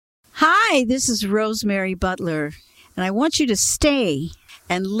Hi, this is Rosemary Butler, and I want you to stay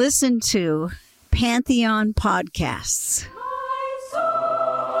and listen to Pantheon Podcasts.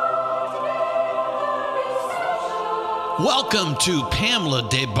 Welcome to Pamela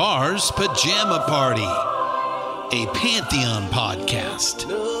DeBar's Pajama Party, a Pantheon podcast.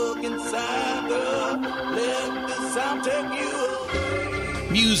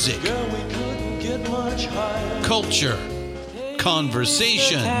 Music, culture,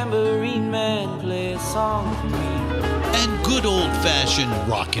 conversation, and good old-fashioned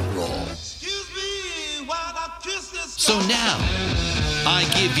rock and roll. So now, I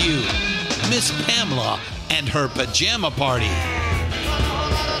give you Miss Pamela and her Pajama Party.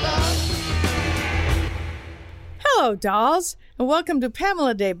 Hello, dolls, and welcome to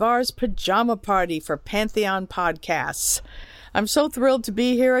Pamela DeBar's Pajama Party for Pantheon Podcasts. I'm so thrilled to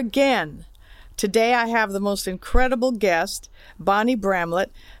be here again. Today I have the most incredible guest, Bonnie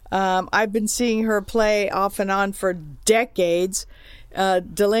Bramlett. I've been seeing her play off and on for decades.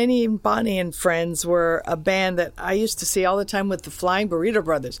 Delaney and Bonnie and Friends were a band that I used to see all the time with the Flying Burrito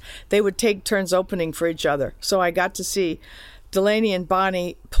Brothers. They would take turns opening for each other. So I got to see Delaney and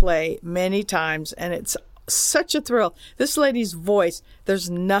Bonnie play many times, and it's such a thrill. This lady's voice,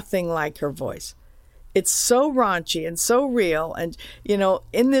 there's nothing like her voice. It's so raunchy and so real. And, you know,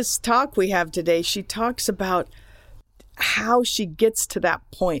 in this talk we have today, she talks about how she gets to that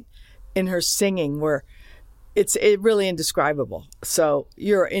point in her singing where it's really indescribable. So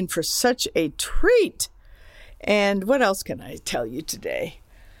you're in for such a treat. And what else can I tell you today?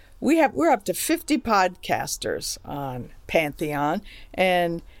 We're up to 50 podcasters on Pantheon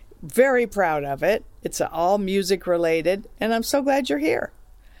and very proud of it. It's all music related, and I'm so glad you're here.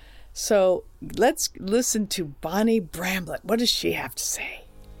 So let's listen to Bonnie Bramlett. What does she have to say?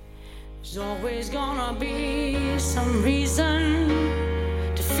 There's always gonna be some reason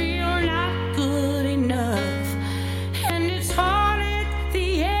to feel not good enough. And it's hard at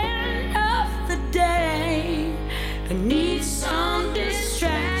the end of the day to need some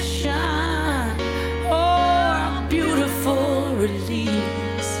distraction or a beautiful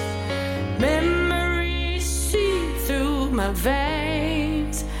release. Memories seep through my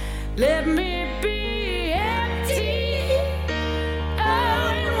veins. Let me be empty,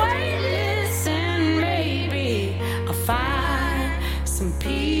 and weightless, and maybe I'll find some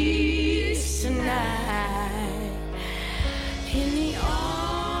peace tonight in the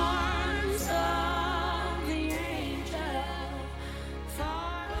arms of the angel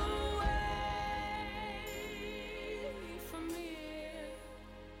far away from here.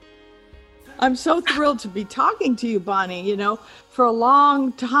 I'm so thrilled to be talking to you, Bonnie. You know, for a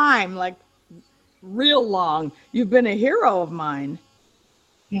long time, like real long, you've been a hero of mine.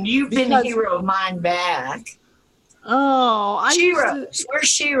 You've been a hero of mine back. Oh, Sheroes. We're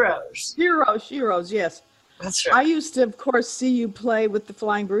Sheroes. Sheroes, yes. That's right. I used to, of course, see you play with the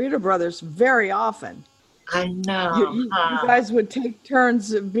Flying Burrito Brothers very often. I know. You guys would take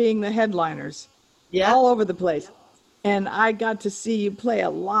turns of being the headliners all over the place. And I got to see you play a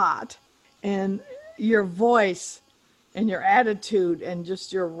lot. And your voice and your attitude and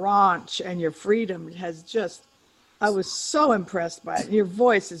just your raunch and your freedom has just, I was so impressed by it. Your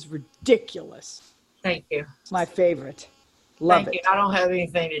voice is ridiculous. Thank you. My favorite. Love Thank it. you. I don't have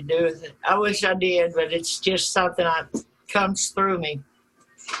anything to do with it. I wish I did, but it's just something that comes through me.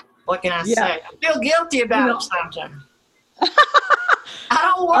 What can I say? I feel guilty about it sometimes. I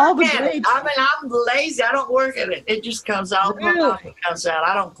don't work at it. I mean, I'm lazy. I don't work at it. It just comes out. Really? It comes out.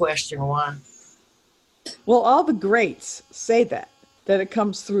 I don't question why. Well, all the greats say that it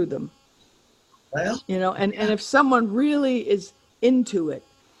comes through them. Well, you know, and if someone really is into it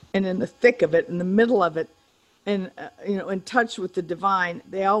and in the thick of it, in the middle of it, and, you know, in touch with the divine,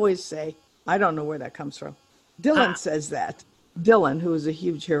 they always say, I don't know where that comes from. Dylan says that. Dylan, who is a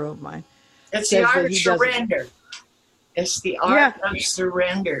huge hero of mine. It's the art of surrender. It's the art of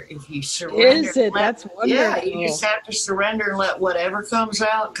surrender. If you surrender. Is it? That's wonderful. Yeah, you just have to surrender and let whatever comes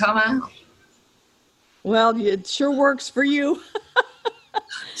out, come out. Well, it sure works for you.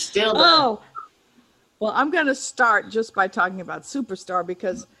 Still does. Oh, well, I'm going to start just by talking about Superstar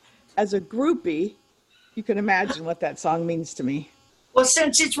because as a groupie, you can imagine what that song means to me. Well,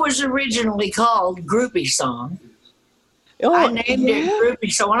 since it was originally called Groupie Song, Oh, I named it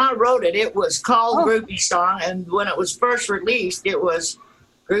Groupie Song. When I wrote it, it was called Groupie Song. And when it was first released, it was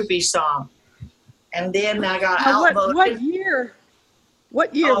Groupie Song. And then I got outvoted. What year?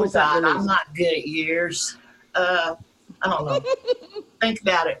 What year was that released? I'm not good at years. I don't know. Think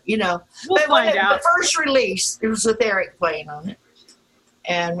about it, you know. We'll find out. The first release, it was with Eric playing on it.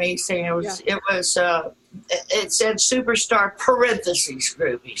 And me singing. It said Superstar parentheses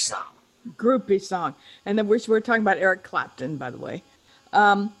Groupie Song. groupie song. And then we're talking about Eric Clapton, by the way.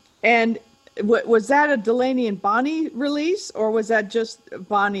 And was that a Delaney and Bonnie release, or was that just a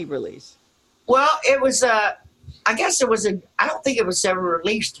Bonnie release? Well, it was I guess it was I don't think it was ever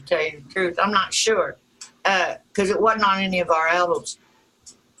released, to tell you the truth. I'm not sure, because it wasn't on any of our albums.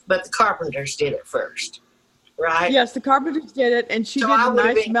 But the Carpenters did it first, right? Yes, the Carpenters did it, and she so did I a would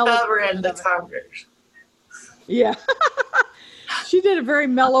have nice been mellow covering the Carpenters. Yeah. She did a very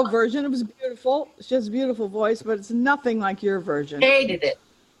mellow version. It was beautiful. She has a beautiful voice, but it's nothing like your version. Hated it.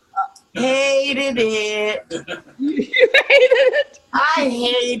 Hated it. You hated it? I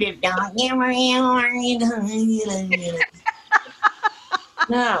hated it.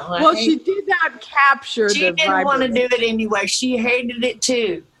 No. Well, she did not capture the She didn't want to do it anyway. She hated it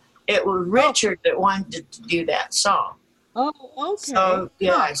too. It was Richard that wanted to do that song. Oh, okay. So,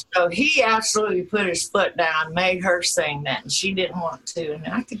 yeah, so he absolutely put his foot down, made her sing that, and she didn't want to, and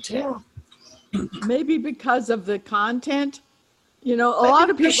I could tell. Maybe because of the content. You know, a lot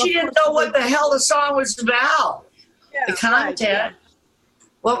of people. She didn't know what the hell the song was about. Yeah, the content. Right, yeah.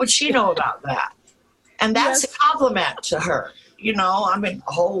 What would she know about that? And that's a compliment to her. You know, I mean,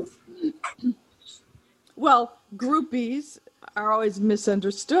 a whole. Well, groupies are always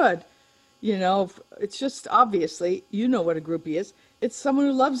misunderstood. You know, it's just obviously, you know what a groupie is. It's someone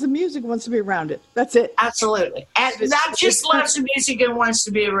who loves the music, wants to be around it. That's it. Absolutely. And not just loves the music and wants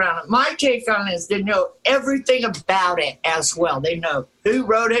to be around it. My take on it is they know everything about it as well. They know who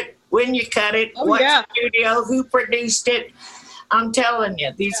wrote it, when you cut it, what studio, who produced it. I'm telling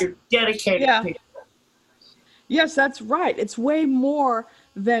you, these are dedicated people. Yes, that's right. It's way more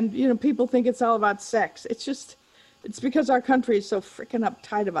than, you know, people think it's all about sex. It's because our country is so freaking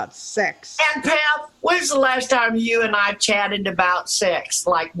uptight about sex. And Pam, when's the last time you and I chatted about sex?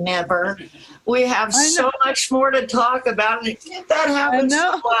 Like never. We have so much more to talk about. And if that happens,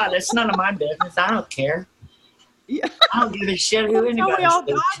 so what? It's none of my business. I don't care. Yeah. I don't give a shit who anybody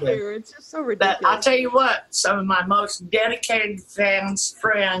here. It's just so ridiculous. But I'll tell you what, some of my most dedicated friends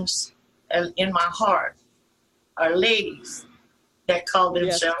in my heart are ladies that call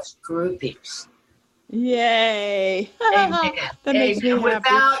themselves groupies. Yay. Amen. That makes me happy.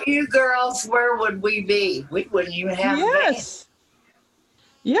 Without you girls, where would we be? We wouldn't even have Yes.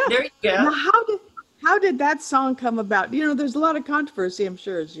 Yeah. There you go. Now, how did that song come about? You know, there's a lot of controversy, I'm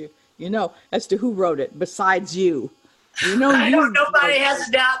sure, as you know, as to who wrote it besides you. You know, nobody has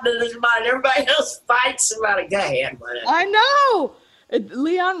a doubt in his mind. Everybody else fights about it. Go ahead. I know.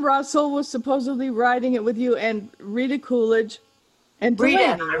 Leon Russell was supposedly writing it with you, and Rita Coolidge and Rita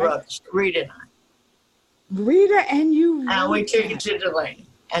and I wrote it. Rita and I. Rita and you. And we took it to Delaney.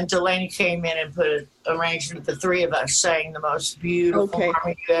 And Delaney came in and put an arrangement. The three of us sang the most beautiful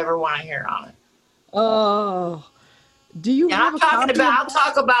harmony you ever want to hear on it. Oh, do you have a copy? I'll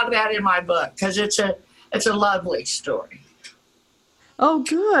talk about that in my book because it's a lovely story. Oh,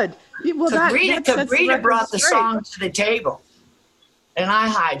 good. Well, Rita brought the song to the table, and I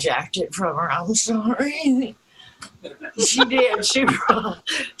hijacked it from her. I'm sorry. She did. I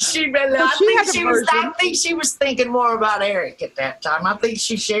think she was thinking more about Eric at that time. I think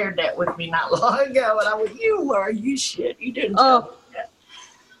she shared that with me not long ago, and I went, "You shit. You didn't tell me that."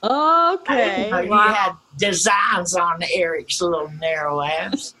 Okay. You had designs on Eric's little narrow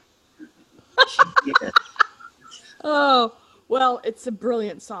ass. Oh, well, it's a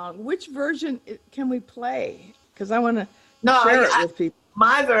brilliant song. Which version can we play? Because I want to share it with people.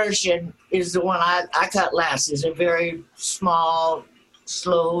 My version is the one I cut last. It's a very small,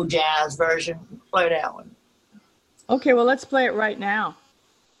 slow jazz version. Play that one. Okay, well, let's play it right now.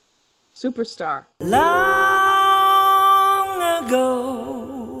 Superstar. Long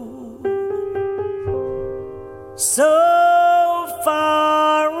ago, so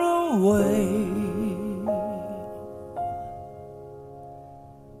far away,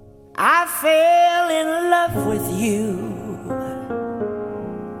 I fell in love with you.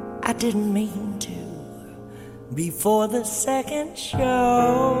 I didn't mean to before the second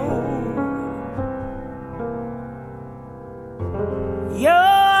show.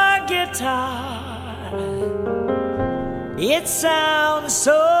 Your guitar, it sounds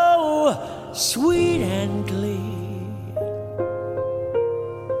so sweet and clear,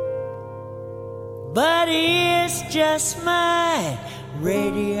 but it's just my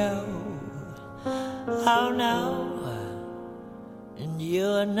radio. Oh no, and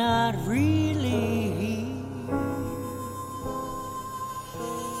you're not really here.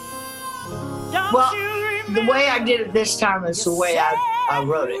 Well, the way I did it this time is the way I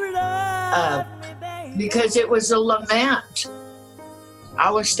wrote it. Because it was a lament. I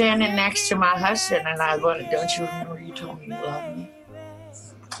was standing next to my husband and I went, "Don't you remember you told me you loved me?"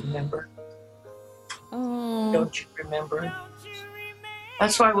 remember? Oh. Don't you remember?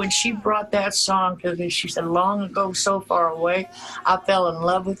 That's why when she brought that song to me, she said, long ago, so far away, I fell in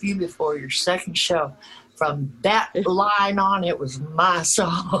love with you before your second show. From that line on, it was my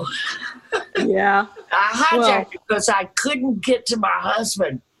song. Yeah. I hijacked it because I couldn't get to my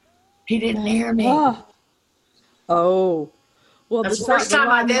husband. He didn't hear me. Oh. Well, That's the first time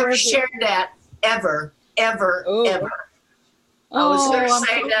I've ever shared that, ever. I was going to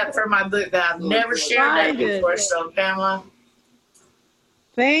say that for my book, but I've never shared that before, so Pamela.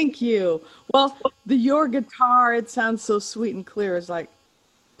 Thank you. Well, your guitar, it sounds so sweet and clear. It's like,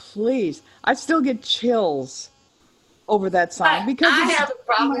 please. I still get chills over that song. Because I have a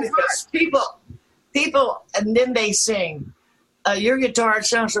problem because people, and then they sing, your guitar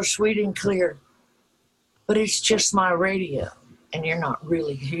sounds so sweet and clear, but it's just my radio, and you're not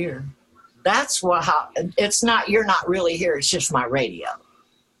really here. That's why it's not, you're not really here, it's just my radio.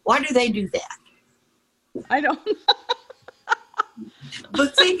 Why do they do that? I don't know.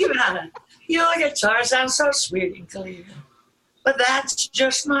 But think about it. Your guitar sounds so sweet and clear, but that's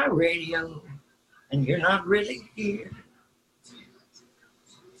just my radio, and you're not really here.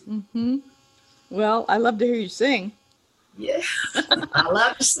 Mm-hmm. Well, I love to hear you sing. Yeah, I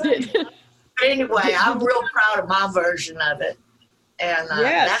love to sing. But anyway, I'm real proud of my version of it. And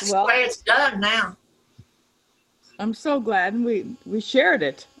that's the way it's done now. I'm so glad we shared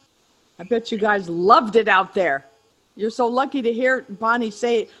it. I bet you guys loved it out there. You're so lucky to hear Bonnie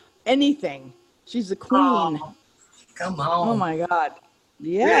say anything. She's the queen. Oh, come on. Oh, my God.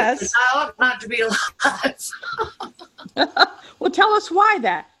 Yes. Yeah, I ought not to be alive. Well, tell us why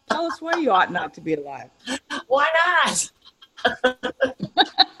that. Tell us why you ought not to be alive. Why not?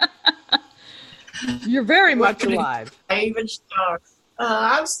 You're very much alive. I even start.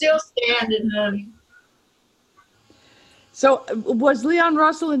 I'm still standing, honey. So was Leon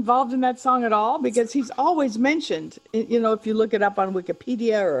Russell involved in that song at all? Because he's always mentioned, if you look it up on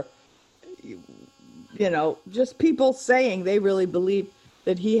Wikipedia or, just people saying they really believe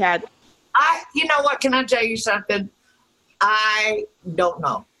that he had. You know what? Can I tell you something? I don't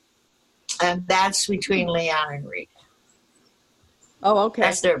know. And that's between Leon and Rita. Oh, okay.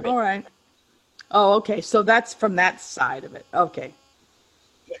 That's their business. All right. Oh, okay. So that's from that side of it. Okay.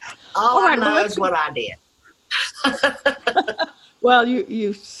 Yeah. All I know is what I did. Well,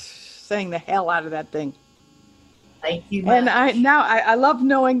 you sang the hell out of that thing. Thank you much. And I love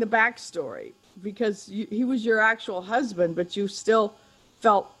knowing the backstory because he was your actual husband, but you still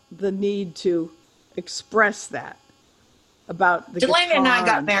felt the need to express that about the Delaney guitar. and I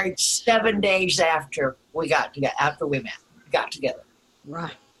got married 7 days after we got together, after we got together.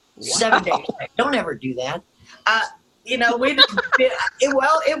 Right. Wow. 7 days. Don't ever do that.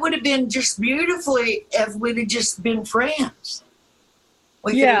 It would have been just beautifully if we'd have just been friends.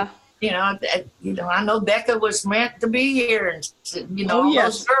 I know Becca was meant to be here, and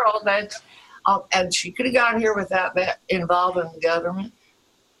those girls and she could have got here without that involving the government.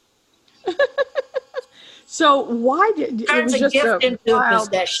 So why did it was a just gift into a wild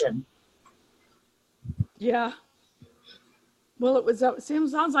possession? Yeah. Well,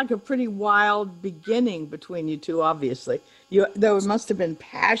 sounds like a pretty wild beginning between you two. Obviously, there must have been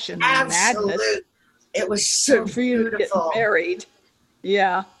passion and madness. It was so for you beautiful. To get married.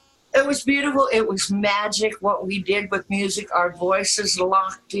 Yeah. It was beautiful. It was magic what we did with music. Our voices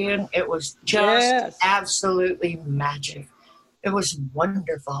locked in. It was just absolutely magic. It was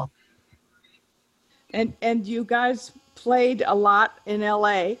wonderful. And you guys played a lot in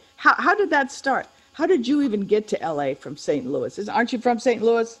L.A. How did that start? How did you even get to L.A. from St. Louis? Aren't you from St.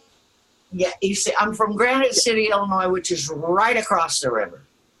 Louis? Yeah, you see, I'm from Granite City, Illinois, which is right across the river.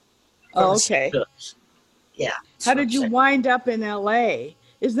 Oh, okay. Yeah. How did you wind up in L.A.?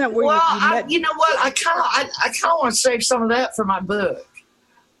 Isn't that where you met? You know what? I kind of want to save some of that for my book.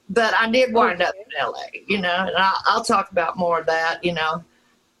 But I did wind up in L.A., and I'll talk about more of that, in my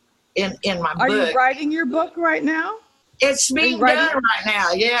book. Are you writing your book right now? It's being done right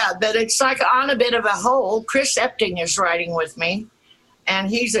now, yeah. But it's like on a bit of a hold. Chris Epting is writing with me, and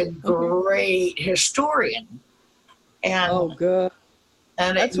he's a great historian. And, good.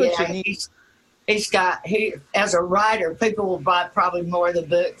 And that's what you need. He as a writer, people will buy probably more of the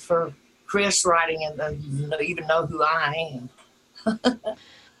book for Chris writing than even know who I am.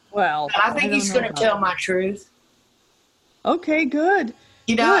 Well, but I think he's going to tell my truth. Okay, good.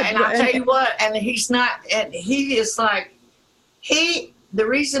 And I'll tell you what, and he's not, and he is like, the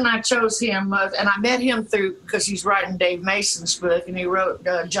reason I chose him was, and I met him because he's writing Dave Mason's book, and he wrote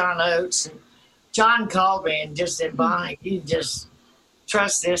John Oates, and John called me and just said, Bonnie, you just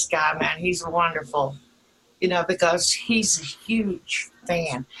trust this guy, man. He's wonderful. because he's a huge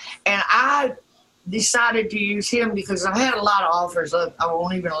fan. And I decided to use him because I had a lot of offers. I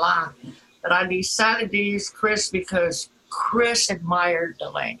won't even lie. But I decided to use Chris because Chris admired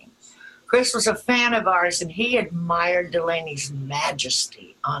Delaney. Chris was a fan of ours, and he admired Delaney's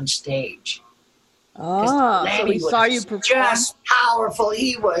majesty on stage. Oh, so he saw you perform. Just powerful.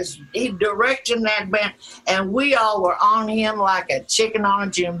 He directing that band, and we all were on him like a chicken on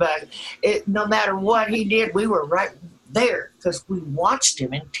a June bug. No matter what he did, we were right there because we watched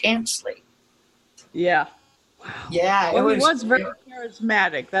him intensely. Yeah. Wow. Yeah. Well, he was very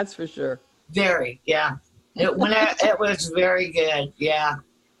charismatic, that's for sure. Very, yeah. It was very good, yeah.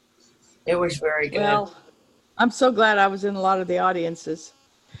 It was very good. Well, I'm so glad I was in a lot of the audiences.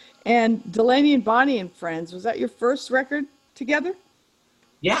 And Delaney and Bonnie and Friends, was that your first record together?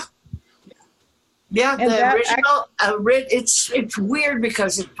 Yeah. Yeah, and the original, it's weird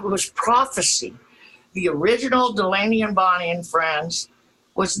because it was Prophecy. The original Delaney and Bonnie and Friends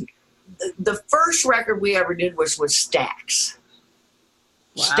was, the first record we ever did was with Stax.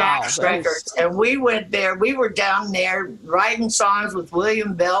 Wow, Stax Records. And we went there. We were down there writing songs with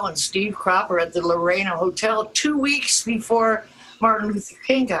William Bell and Steve Cropper at the Lorena Hotel 2 weeks before Martin Luther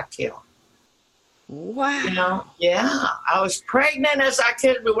King got killed. Wow. Yeah. I was pregnant as I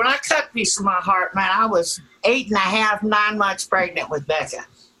could, but when I cut Piece of My Heart, man, I was 8.5, 9 months pregnant with Becca.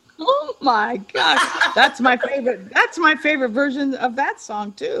 Oh my gosh. That's my favorite. That's my favorite version of that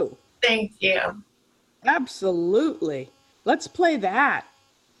song too. Thank you. Absolutely. Let's play that.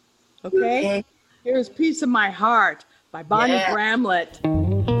 Okay? Here's Piece of My Heart by Bonnie Bramlett. I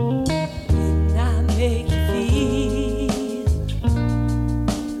make you feel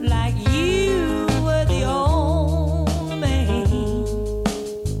like you were the only man.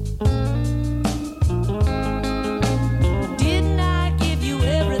 Didn't I give you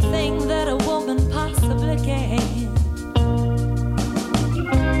everything that a woman possibly can?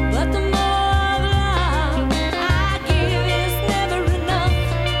 But the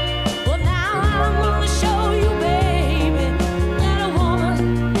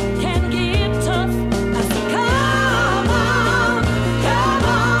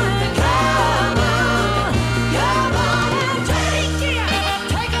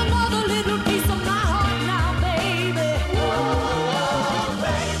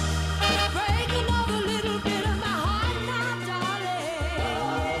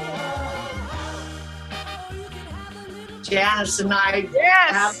Janice and I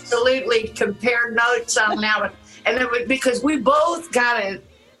absolutely compared notes on that. And it was because we both got it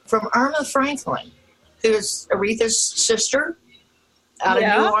from Irma Franklin, who's Aretha's sister out of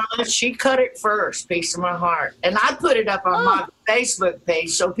New Orleans. She cut it first, Piece of My Heart. And I put it up on my Facebook page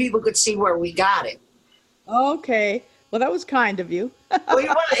so people could see where we got it. Okay. Well, that was kind of you. Well,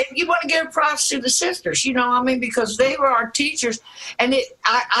 you want to give props to the sisters, because they were our teachers. And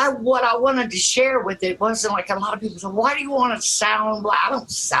what I wanted to share with it wasn't like a lot of people said, why do you want to sound black? I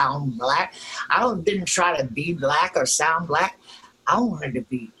don't sound black. Didn't try to be black or sound black. I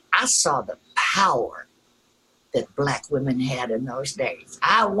saw the power that black women had in those days.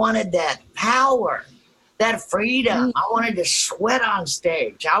 I wanted that power, that freedom. I wanted to sweat on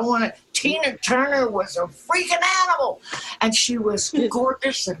stage. Tina Turner was a freaking animal. And she was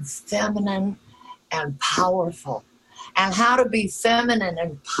gorgeous and feminine and powerful. And how to be feminine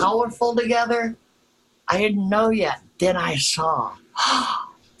and powerful together, I didn't know yet. Then I saw,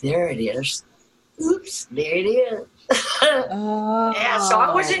 there it is. Oops, there it is. Yeah, so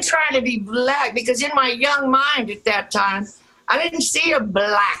I wasn't trying to be black because in my young mind at that time, I didn't see a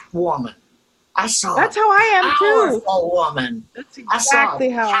black woman. I saw That's how I am a too. powerful woman. That's exactly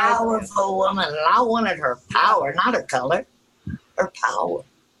how I am. Powerful woman, and I wanted her power, not her color. Her power.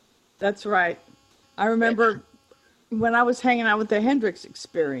 That's right. I remember when I was hanging out with the Hendrix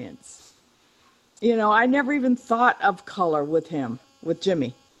Experience. I never even thought of color with him, with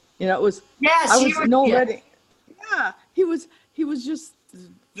Jimmy. It was. Yes, ready. Yeah, he was just.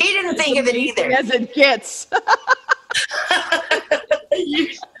 He didn't think of it either. As it gets.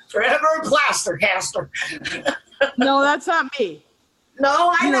 Forever Plastercaster. No, that's not me.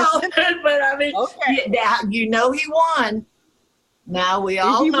 No, I know. But I mean, he won. Now we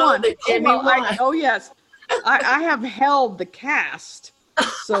all know that Jimmy won. Yes. I have held the cast.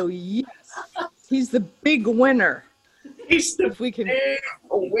 So, yes. He's the big winner. He's the big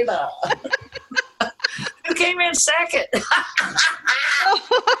winner. Who came in second?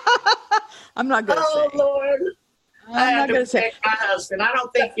 I'm not going to say. Oh, Lord. I'm not going to say. My husband. I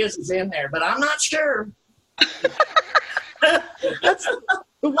don't think his is in there, but I'm not sure. That's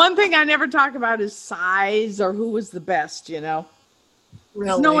the one thing I never talk about is size or who was the best, Really?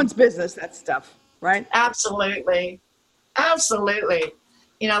 It's no one's business, that stuff. right? Absolutely. Absolutely.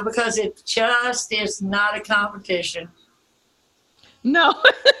 Because it just is not a competition. No.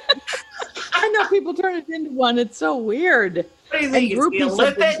 I know people turn it into one. It's so weird. What do you think? And It's the groupies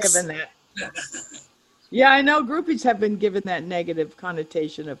have been Olympics? given that. Yeah, I know groupies have been given that negative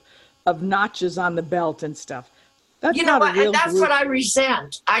connotation of notches on the belt and stuff. That's You know not a what? real That's group. what I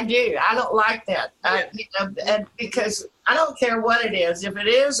resent. I do. I don't like that. And because I don't care what it is. If it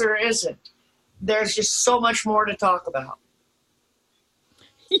is or isn't, there's just so much more to talk about.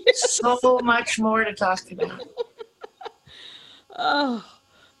 Yes. So much more to talk about. Oh,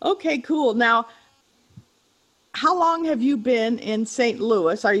 okay, cool. Now, how long have you been in St.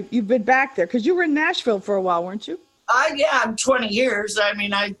 Louis? You've been back there? Because you were in Nashville for a while, weren't you? I'm 20 years. I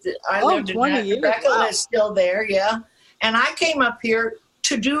mean, I lived in 20 years. Rebecca Wow. is still there, yeah. And I came up here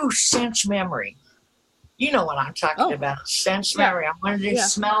to do sense memory. You know what I'm talking about, sense memory. I wanted to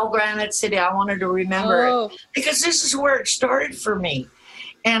smell Granite City. I wanted to remember it because this is where it started for me.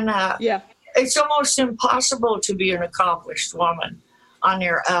 And it's almost impossible to be an accomplished woman on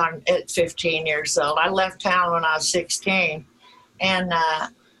your own at 15 years old. I left town when I was 16, and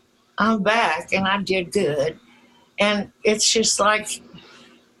I'm back, and I did good. And it's just like,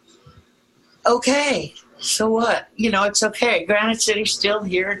 okay, so what? It's okay. Granite City's still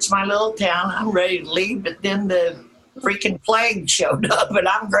here. It's my little town. I'm ready to leave, but then the freaking plague showed up, and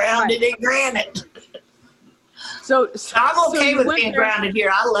I'm grounded in Granite. So I'm okay with being grounded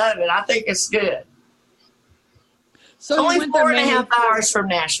here. I love it. I think it's good. So it's only 4.5 hours from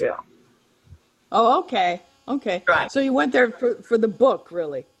Nashville. Oh, okay. Okay. Right. So you went there for the book,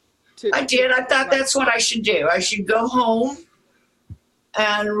 really? I did. I thought that's what I should do. I should go home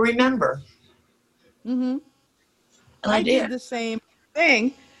and remember. Mm-hmm. And I did the same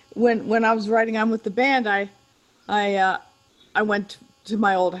thing when I was writing on with the band. I went to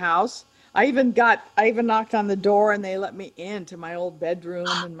my old house. I even knocked on the door and they let me into my old bedroom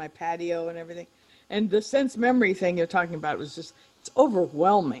and my patio and everything. And the sense memory thing you're talking about was just, it's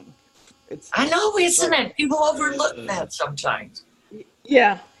overwhelming. I know, isn't it? People overlook that sometimes.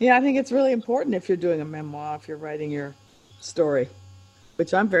 Yeah. I think it's really important if you're doing a memoir, if you're writing your story,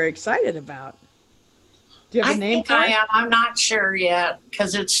 which I'm very excited about. Do you have a name for it? I am. I'm not sure yet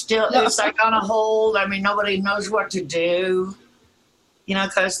because it's like on a hold. I mean, nobody knows what to do,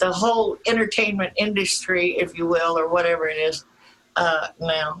 because the whole entertainment industry, if you will, or whatever it is,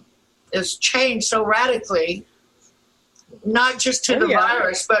 now has changed so radically, not just to the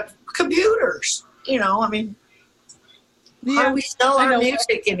virus, but computers. I mean, how do we sell our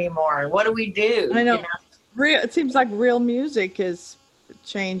music anymore? What do we do? I know. It seems like real music has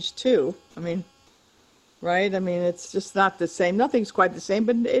changed too. I mean, right? I mean, it's just not the same. Nothing's quite the same,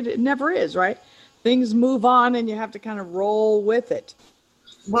 but it never is, right? Things move on and you have to kind of roll with it.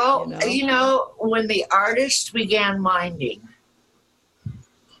 Well, when the artists began minding,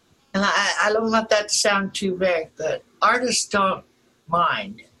 and I don't want that to sound too vague, but artists don't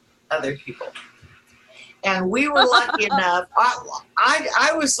mind other people. And we were lucky enough.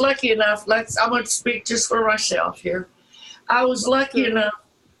 I was lucky enough. I'm going to speak just for myself here. I was lucky enough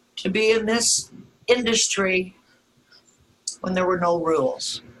to be in this industry when there were no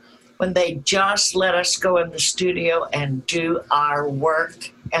rules, when they just let us go in the studio and do our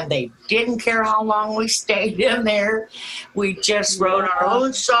work, and they didn't care how long we stayed in there. We just wrote our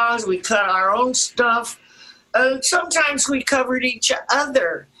own songs. We cut our own stuff. Sometimes we covered each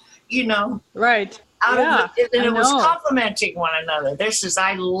other, Right. And it was complimenting one another. This is,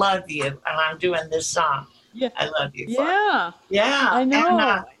 I love you, and I'm doing this song. Yeah. I love you. Yeah. Yeah. I know. And,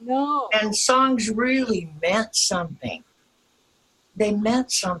 I know. And songs really meant something. They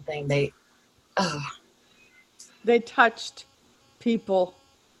meant something. They touched people.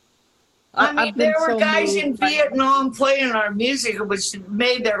 I mean, there were guys in Vietnam playing our music, which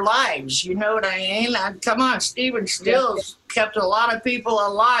made their lives. You know what I mean? Come on, Stephen Stills kept a lot of people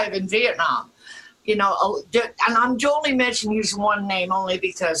alive in Vietnam. And I'm only mentioning his one name only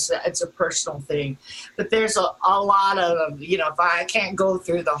because it's a personal thing. But there's a lot of, if I can't go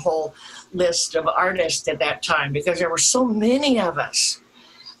through the whole list of artists at that time because there were so many of us.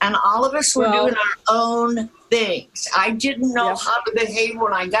 And all of us were doing our own things. I didn't know how to behave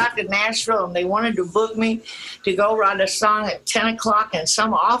when I got to Nashville and they wanted to book me to go write a song at 10 o'clock in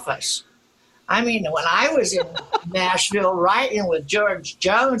some office. I mean, when I was in Nashville writing with George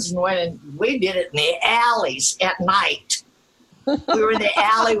Jones, and when we did it in the alleys at night, we were in the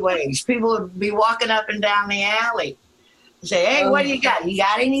alleyways. People would be walking up and down the alley and say, hey, what do you got? You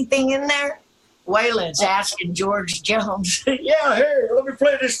got anything in there? Waylon's asking George Jones, yeah, here, let me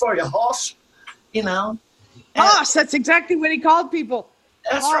play this for you, Hoss. Hoss, that's exactly what he called people.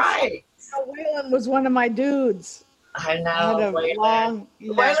 That's Hoss. right. Waylon was one of my dudes. I know. I had a Waylon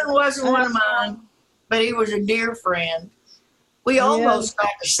wasn't one of mine, but he was a dear friend. We almost got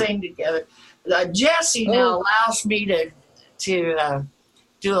to sing together. Jesse now allows me to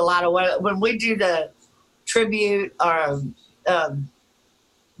do a lot of when we do the tribute or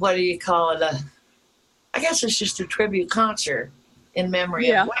what do you call it? I guess it's just a tribute concert in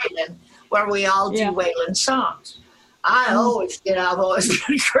memory of Waylon, where we all do Waylon songs. I've always been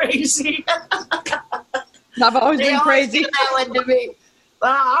crazy. I've always been crazy. That to me.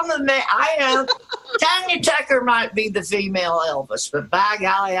 Well, I am. Tanya Tucker might be the female Elvis, but by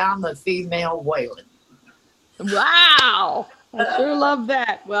golly, I'm the female Waylon. Wow. I sure love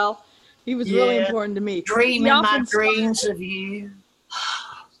that. Well, he was really important to me. Dreaming my dreams of you.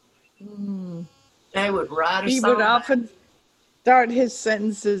 They would write a song. He would often start his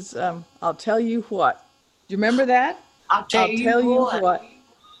sentences, I'll tell you what. Do you remember that? I'll tell you what.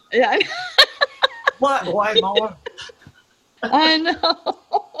 Yeah. What? Way more. I know.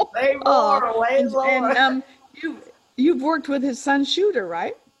 Way more. Way more. And you've worked with his son Shooter,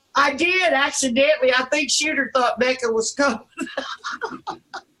 right? I did accidentally. I think Shooter thought Becca was coming.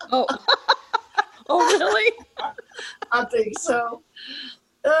 Oh. Oh, really? I think so.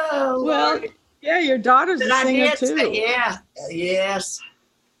 Oh, well, Lord. Yeah, your daughter's a singer too. Yes.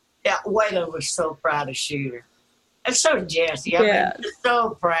 Yeah, Waylon was so proud of Shooter. And so did Jesse. I mean,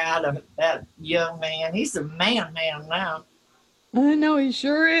 so proud of that young man. He's a man now. I know, he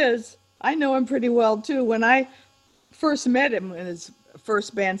sure is. I know him pretty well too. When I first met him in his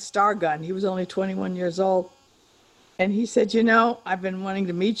first band, Stargun, he was only 21 years old. And he said, I've been wanting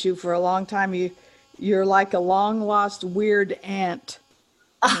to meet you for a long time. You're like a long-lost weird aunt.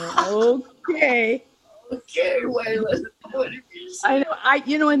 Okay. Okay, Waylon. What did you say? I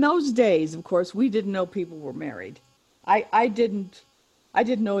know. In those days, of course, we didn't know people were married. I didn't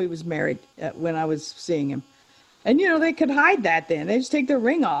know he was married when I was seeing him. And they could hide that then. They just take their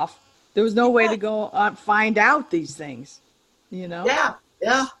ring off. There was no way to go find out these things. Yeah.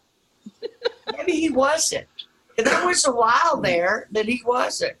 Maybe he wasn't. There was a while there that he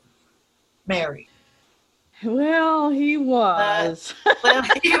wasn't married. Well, he was.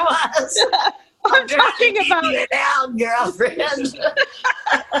 He was. I'm talking about it out, girlfriend.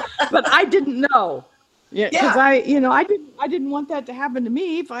 But I didn't know. Yeah, because I didn't want that to happen to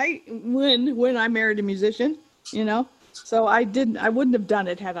me when I married a musician, So I wouldn't have done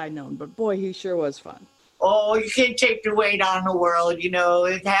it had I known. But boy, he sure was fun. Oh, you can't take the weight on the world,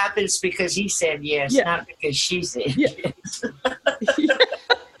 It happens because he said yes, not because she said yes.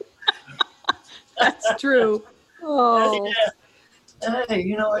 That's true. Oh.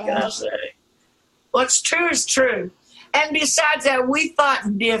 Hey, what can I say? What's true is true. And besides that, we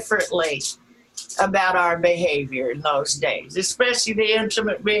thought differently about our behavior in those days, especially the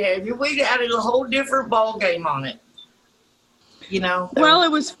intimate behavior. We had a whole different ball game on it. Well,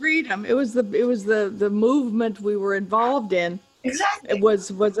 it was freedom. It was the movement we were involved in. Exactly. It was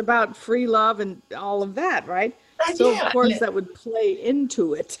about free love and all of that, right? So of course that would play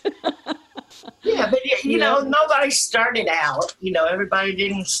into it. Yeah, but nobody started out. Everybody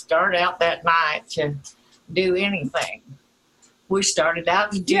didn't start out that night to do anything. We started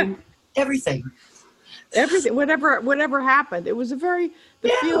out to do everything. Everything, whatever happened. It was the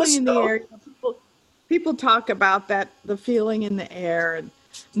feeling in the air. People talk about that, the feeling in the air, and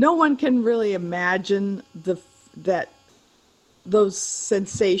no one can really imagine those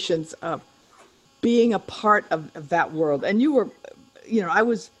sensations of being a part of that world. And you were, I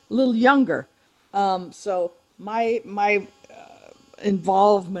was a little younger, so my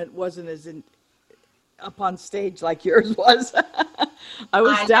involvement wasn't as up on stage like yours was. I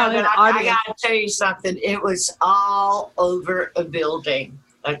was down in the audience. I got to tell you something. It was all over a building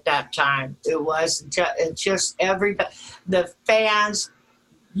at that time. It was just everybody, the fans,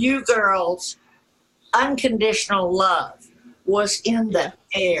 you girls, unconditional love was in the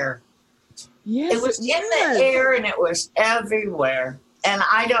air. Yes, it was in the air and it was everywhere. And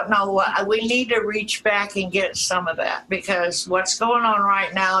I don't know we need to reach back and get some of that, because what's going on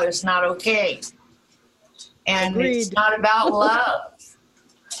right now is not okay. And it's not about love.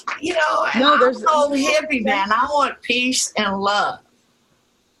 I'm an old hippie, man. I want peace and love.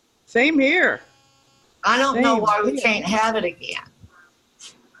 Same here. I don't know why we can't have it again.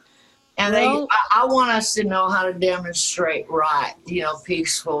 And I want us to know how to demonstrate right,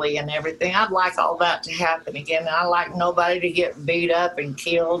 peacefully and everything. I'd like all that to happen again. And I'd like nobody to get beat up and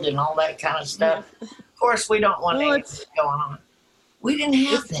killed and all that kind of stuff. Yeah. Of course, we don't want anything going on. We didn't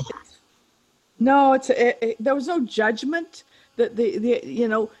have that. No, there was no judgment.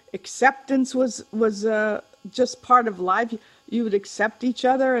 The acceptance was just part of life. you would accept each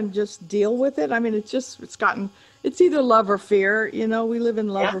other and just deal with it. I mean, it's either love or fear. You know, we live in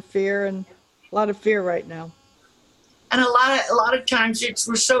love or fear, and a lot of fear right now. And a lot of times it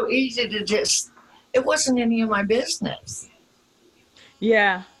was so easy to just, it wasn't any of my business.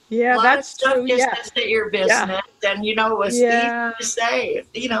 Yeah, A lot that's of stuff true. just Yeah, isn't your business. And, you know, it was easy to say,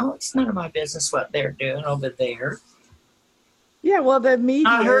 you know, it's none of my business what they're doing over there. yeah. Well, the media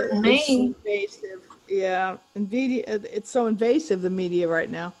Not hurting is me. so invasive. Yeah, and media, it's so invasive, the media right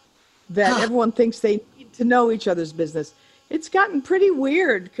now, that everyone thinks they need to know each other's business. It's gotten pretty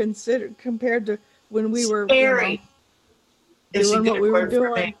weird compared to when we were Scary. Is a doing what good we were word for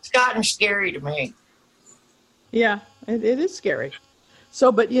me. doing. It's gotten scary to me. Yeah, it is scary.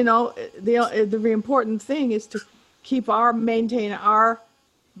 So, but you know, the important thing is to maintain our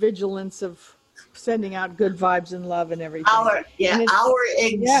vigilance of sending out good vibes and love and everything. Our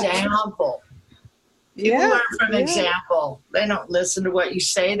example. People learn from example. They don't listen to what you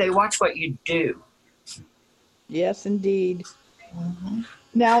say. They watch what you do. Yes, indeed. Mm-hmm.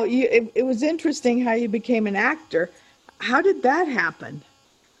 Now, it was interesting how you became an actor. How did that happen?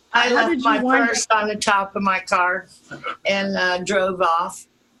 I left my purse on the top of my car and drove off.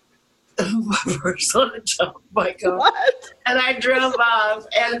 My purse on the top of my car. What? And I drove off.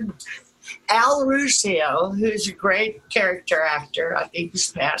 And Al Ruscio, who's a great character actor, I think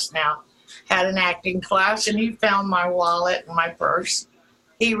he's passed now, had an acting class, and he found my wallet and my purse.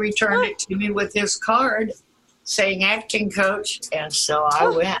 He returned it to me with his card saying acting coach, and so I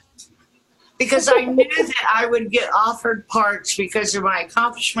went. Because I knew that I would get offered parts because of my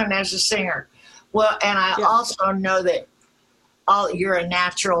accomplishment as a singer. Well, and I also know that you're a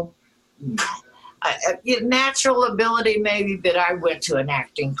natural ability maybe, but I went to an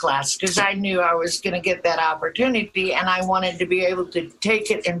acting class because I knew I was going to get that opportunity, and I wanted to be able to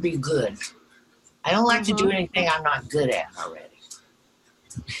take it and be good. I don't like to do anything I'm not good at already.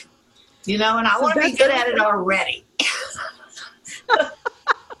 You know, and I want to be good at it already.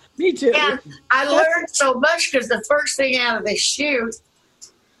 Me too. And I learned so much because the first thing out of the shoot,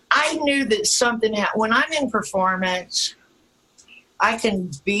 I knew that something happened. When I'm in performance, I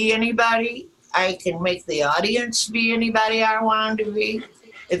can be anybody. I can make the audience be anybody I want them to be.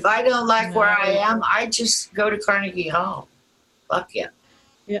 If I don't like where I am, I just go to Carnegie Hall. Fuck yeah.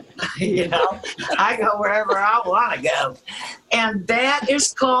 Yeah. You know, I go wherever I want to go. And that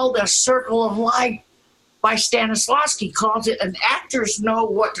is called a circle of light. By Stanislavski calls it, and actors know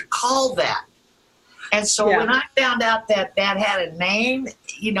what to call that. And so when I found out that had a name,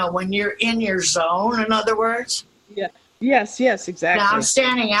 you know, when you're in your zone, in other words. Yeah. Yes, exactly. Now I'm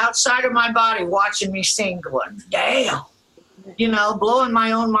standing outside of my body watching me sing going, damn. You know, blowing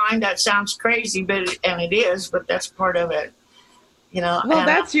my own mind. That sounds crazy, and it is, but that's part of it. You know. Well,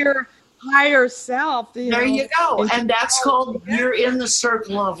 that's your higher self. There you go. And that's called, you're in the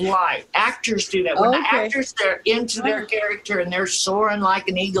circle of light. Actors do that. When the actors, they're into their character and they're soaring like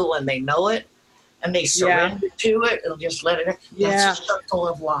an eagle and they know it and they surrender to it and just let it. That's a circle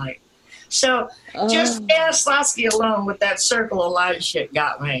of light. So just Stanislavski alone with that circle of light shit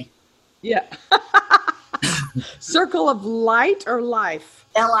got me. Yeah. Circle of light or life?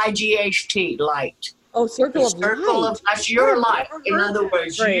 Light, light. Oh, circle of light. That's your life. In other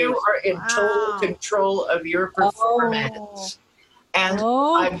words, you are in total control of your performance. And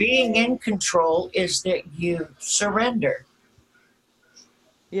by being in control is that you surrender.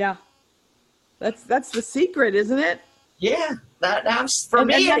 Yeah. That's the secret, isn't it? Yeah. That's for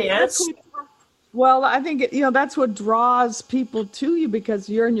me it is. Well, I think that's what draws people to you because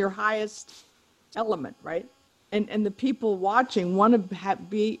you're in your highest element, right? And the people watching want to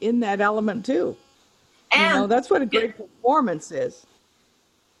be in that element too. And that's what a great performance is.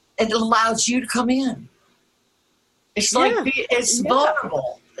 It allows you to come in. It's like it's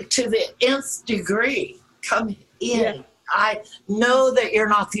vulnerable to the nth degree. Come in. Yeah. I know that you're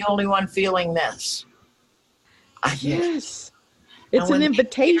not the only one feeling this. Yes. It's an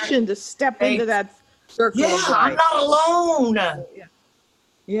invitation to step into that circle of light. I'm not alone.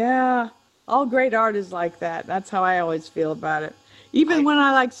 Yeah. All great art is like that. That's how I always feel about it. Even when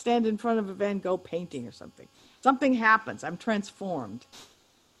I stand in front of a Van Gogh painting or something. Something happens. I'm transformed.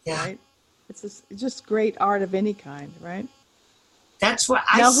 Yeah. Right? It's just great art of any kind, right? That's what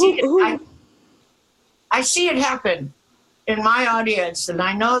I see. I see it happen in my audience, and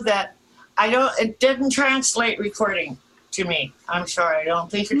I know that it didn't translate recording to me. I'm sorry. I don't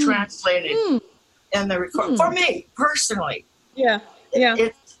think it translated in the record for me personally. Yeah. Yeah.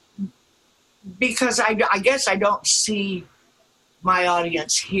 It's because I guess I don't see my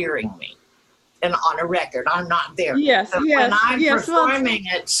audience hearing me and on a record. I'm not there. Yes. When I'm performing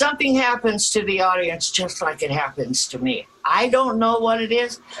it, something happens to the audience just like it happens to me. I don't know what it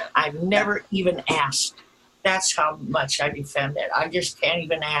is. I've never even asked. That's how much I defend it. I just can't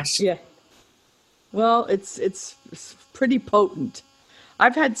even ask. Yeah. Well, it's pretty potent.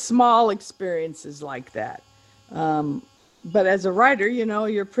 I've had small experiences like that. But as a writer,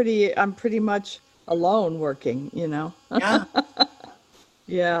 I'm pretty much alone working. Yeah,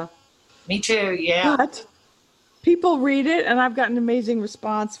 Yeah. me too. Yeah. But people read it, and I've gotten amazing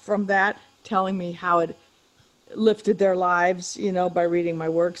response from that, telling me how it lifted their lives, by reading my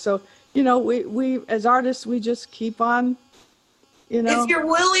work. So, we as artists, we just keep on, If you're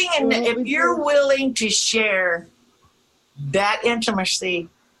willing and doing what if we you're do. willing to share that intimacy,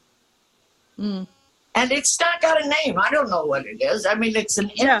 and it's not got a name. I don't know what it is. I mean, it's an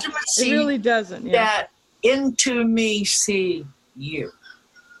Yeah, intimacy it really doesn't. Yeah. that into me see you.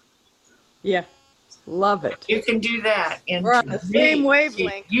 Yeah. Love it. You can do that. We're on the same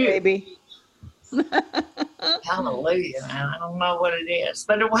wavelength, you. baby. Hallelujah, man. I don't know what it is.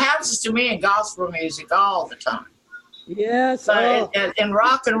 But it happens to me in gospel music all the time. Yes. But in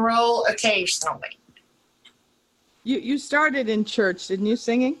rock and roll, occasionally. You started in church, didn't you,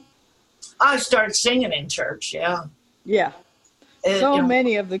 singing? I started singing in church, yeah. Yeah. You So know,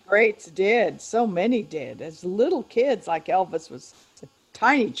 many of the greats did. So many did. As little kids, like Elvis was a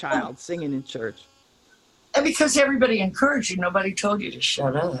tiny child singing in church. and because everybody encouraged you, nobody told you to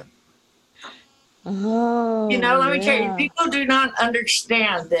shut up. Oh, Let me tell you, yeah. people do not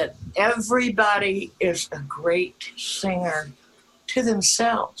understand that everybody is a great singer to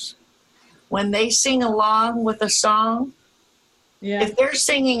themselves. When they sing along with a song, Yeah. if they're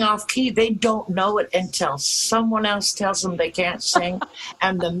singing off key, they don't know it until someone else tells them they can't sing.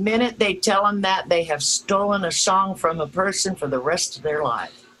 And the minute they tell them that, they have stolen a song from a person for the rest of their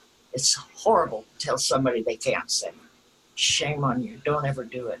life. It's horrible to tell somebody they can't sing. Shame on you. Don't ever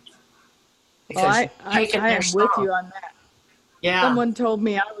do it. Well, I you're taking am their with song. you on that. Yeah. Someone told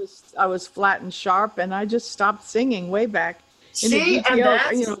me I was flat and sharp, and I just stopped singing way back in the See, and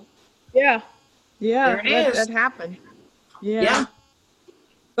GTOs. that's, Yeah, there it is. that happened. Yeah. Yeah.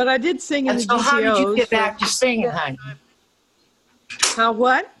 But I did sing in And the so GTOs. how did you get for- back to singing, honey? How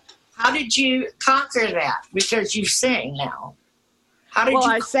what? How did you conquer that? Because you sing now. How did Well, you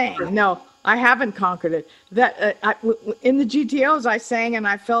I conquer sang. No, I haven't conquered it. In the GTOs, I sang and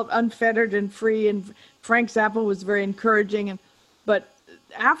I felt unfettered and free. And Frank Zappa was very encouraging. But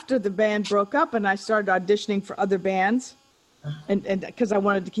after the band broke up and I started auditioning for other bands, and because I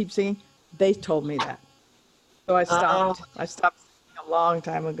wanted to keep singing, they told me that. So I stopped. I stopped singing a long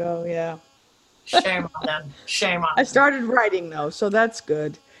time ago. Yeah. Shame on them. Shame on I them. started writing though, so that's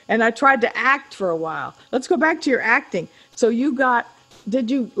good. And I tried to act for a while. Let's go back to your acting. So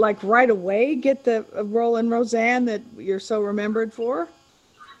did you like right away get the role in Roseanne that you're so remembered for?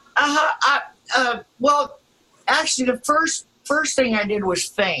 Well, actually, the first thing I did was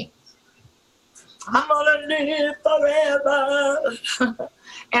faint. I'm gonna live forever.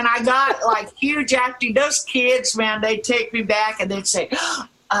 And I got like huge acting. Those kids, man, they'd take me back and they'd say,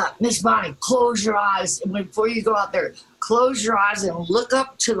 Miss Bonnie, close your eyes. And before you go out there, close your eyes and look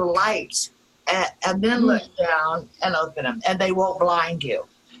up to the lights and then look down and open them. And they won't blind you.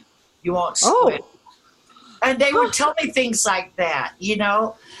 You won't squint. And they would tell me things like that,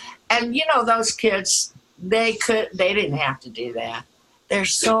 And, those kids, they didn't have to do that. They're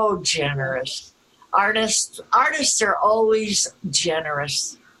so generous. Artists are always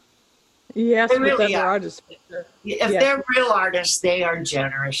generous. Yes, They with really other are. artists. For sure. If they're real artists, they are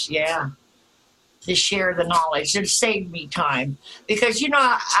generous, yeah, to share the knowledge. It saved me time because,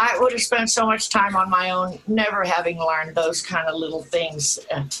 I would have spent so much time on my own, never having learned those kind of little things,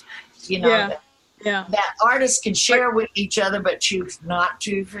 Yeah. that artists can share with each other but choose not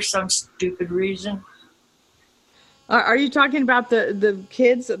to for some stupid reason. Are you talking about the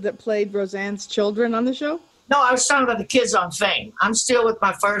kids that played Roseanne's children on the show? No, I was talking about the kids on Fame. I'm still with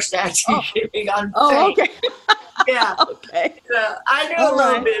my first acting gig on Oh, Fame. okay. Yeah. Okay. I knew a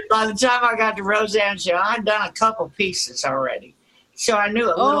little bit. By the time I got to Roseanne show, I'd done a couple pieces already. So I knew a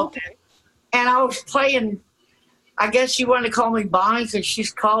little. Okay. And I was playing, I guess you want to call me Bonnie because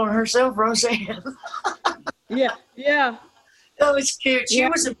she's calling herself Roseanne. Yeah. Yeah. That was cute.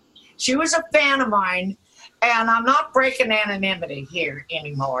 She was a fan of mine. And I'm not breaking anonymity here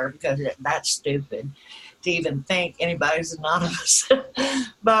anymore because that's stupid to even think anybody's anonymous.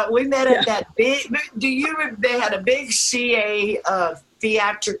 But we met at that big, they had a big CA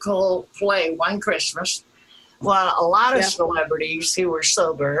theatrical play one Christmas. Well, a lot of celebrities who were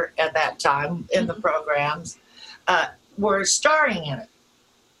sober at that time in the programs were starring in it.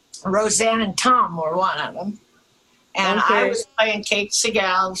 Roseanne and Tom were one of them. And I was playing Kate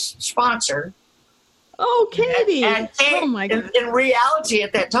Segal's sponsor. Oh, Katie. And Kate, Oh, my God. in reality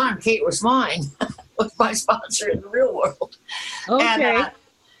at that time, Kate was mine, was my sponsor in the real world. Okay. And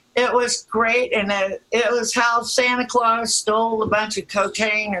it was great. And it was how Santa Claus stole a bunch of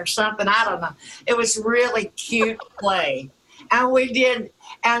cocaine or something. I don't know. It was really cute play. And we did,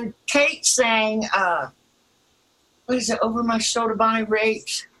 and Kate sang, what is it, Over My Shoulder, Bonnie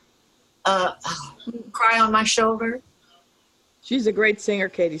Raitt, Cry on My Shoulder. She's a great singer,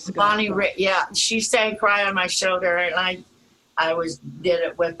 Katie Scott. Bonnie Raitt, yeah, she sang Cry on My Shoulder, and I did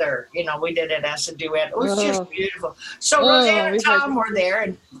it with her. You know, we did it as a duet. It was just beautiful. So Roseanne and Tom were there,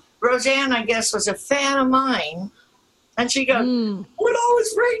 and Roseanne, I guess, was a fan of mine. And she goes, when I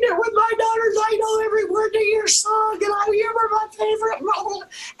was pregnant with my daughters, I know every word to your song, and you were my favorite.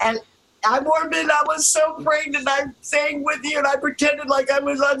 And I admit I was so pregnant, I sang with you, and I pretended like I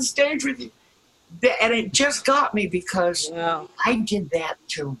was on stage with you. And it just got me because I did that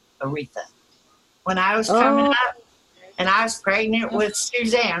to Aretha. When I was coming up, and I was pregnant with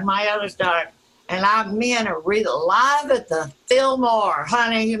Suzanne, my oldest daughter, and me and Aretha live at the Fillmore,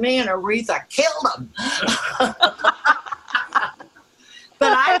 honey, me and Aretha killed them.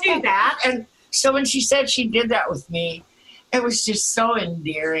 But I do that, and so when she said she did that with me, it was just so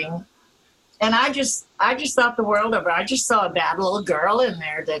endearing. And I just thought the world of her. I just saw a bad little girl in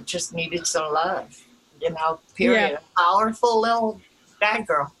there that just needed some love, period. Yeah. A powerful little bad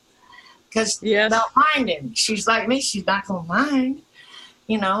girl. Because not minding. She's like me. She's not going to mind.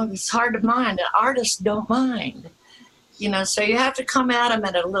 It's hard to mind. And artists don't mind. So you have to come at them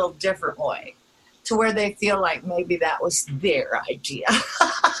in a little different way to where they feel like maybe that was their idea.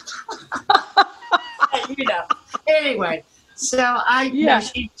 Anyway. So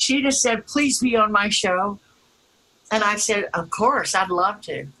she just said, please be on my show. And I said, of course, I'd love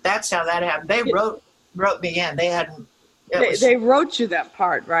to. That's how that happened. They wrote me in. They wrote you that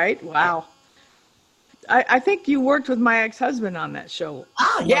part, right? Wow. I think you worked with my ex-husband on that show.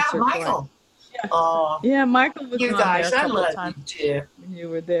 Oh, yeah, Michael. Yeah. Oh, yeah, Michael was you on guys, there a I couple love times you too. when you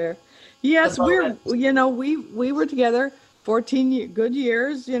were there. Yes, we were together 14 good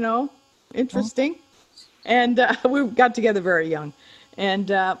years, interesting. And we got together very young. And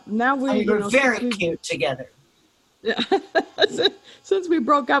now we're very cute together. Since we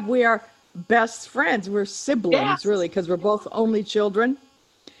broke up, we are best friends. We're siblings, really, because we're both only children.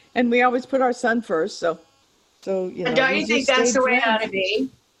 And we always put our son first. So And don't you think that's the way it ought to be?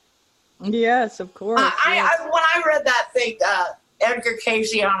 Yes, of course. When I read that thing, Edgar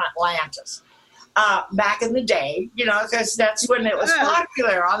Cayce on Atlantis, back in the day, because that's when it was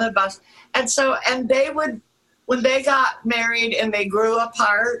popular on the bus. And they would, when they got married and they grew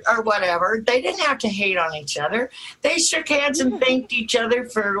apart or whatever, they didn't have to hate on each other. They shook hands and thanked each other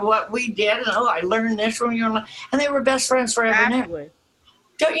for what we did. And, I learned this from you. And they were best friends forever and ever.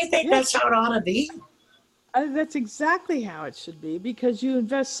 Don't you think that's how it ought to be? That's exactly how it should be, because you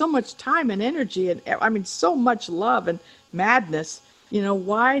invest so much time and energy and, so much love and madness.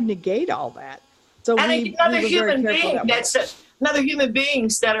 Why negate all that? So and another human being another human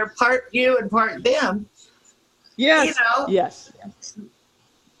beings that are part you and part them. Yes. Yes.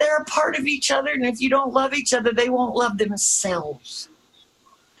 They're a part of each other, and if you don't love each other, they won't love themselves.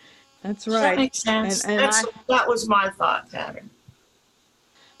 That's right. Does that make sense? And that was my thought pattern.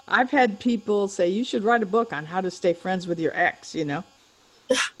 I've had people say you should write a book on how to stay friends with your ex,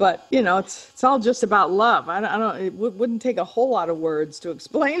 But, it's all just about love. I don't it wouldn't take a whole lot of words to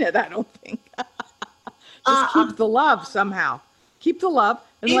explain it, I don't think. Just keep the love somehow. Keep the love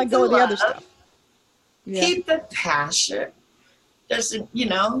and let go of the other stuff. Yeah. Keep the passion.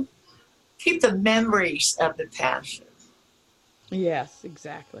 Keep the memories of the passion. Yes,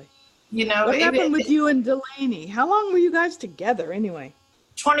 exactly. What happened with you and Delaney? How long were you guys together anyway?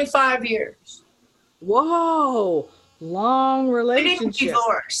 25 years. Whoa, long relationship. We didn't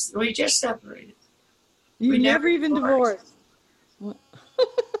divorce. We just separated. You never even divorced.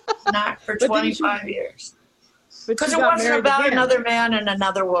 Not for 25 years. Because it wasn't about another man and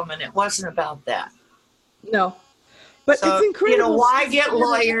another woman. It wasn't about that. No. But it's incredible. Why get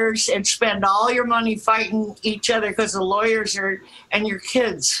lawyers and spend all your money fighting each other because the lawyers and your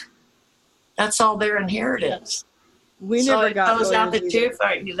kids? That's all their inheritance. We never got lawyers out the two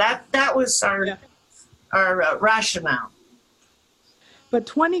fighting. That was our rationale. But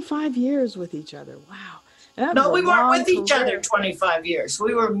 25 years with each other. Wow. No, we weren't with each other 25 years.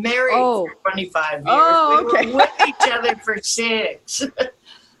 We were married for 25 years. Oh, okay. We were with each other for 6.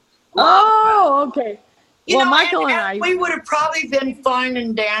 Oh, okay. Michael and I... We would have probably been fine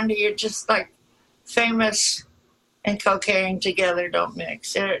and dandy, just like Famous and cocaine together don't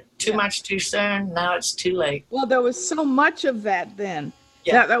mix. Too much too soon, now it's too late. Well, there was so much of that then.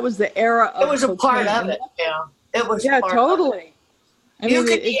 Yeah. That was the era of It was a part cocaine. of it. Yeah. It was Yeah, part totally. I You mean,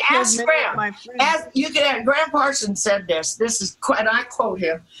 could it killed ask many of Graham. my friends. Graham Parsons said this. This is, and I quote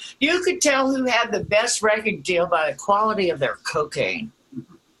him: "You could tell who had the best record deal by the quality of their cocaine."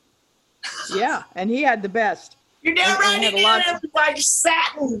 Yeah, and he had the best. You're damn And right. he had He a lot did it like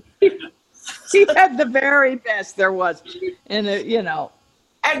satin. He had the very best there was. And,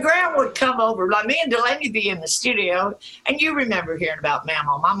 And Graham would come over, like me and Delaney be in the studio, and you remember hearing about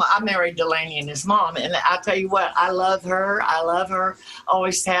Mama. I married Delaney and his mom, and I tell you what, I love her.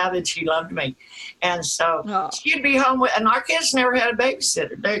 Always have, and she loved me. And so she'd be home with, and our kids never had a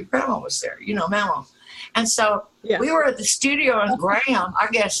babysitter. Grandma was there, Mama. And so we were at the studio, and Graham, I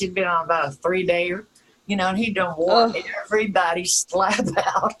guess he'd been on about a 3-dayer, and he'd done wore everybody's slap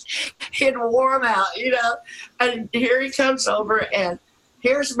out. He'd wore them out, and here he comes over, and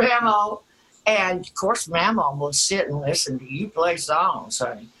here's Mama, and of course Mama will sit and listen to you play songs,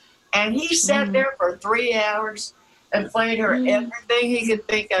 honey. And he sat there for 3 hours and played her everything he could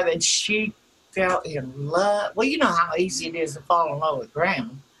think of, and she fell in love. Well, you know how easy it is to fall in love with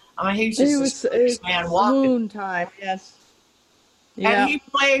Graham. I mean, he's just a man walking. Moon time, yes. Yeah. And he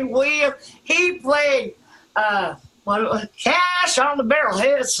played Cash on the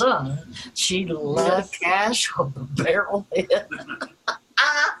Barrelhead, son. She loved Cash on the Barrelhead.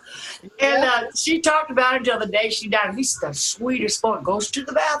 And she talked about it until the day she died. He's the sweetest boy. Goes to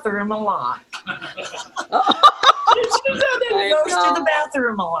the bathroom a lot. Goes to the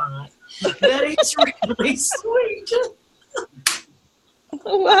bathroom a lot. But he's really sweet.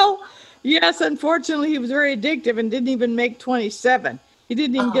 Well, yes, unfortunately, he was very addictive and didn't even make 27. He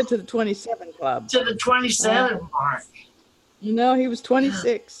didn't even get to the 27 club. To the 27 mark. He was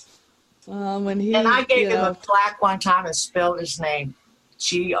 26 when he. And I gave him a plaque one time and spelled his name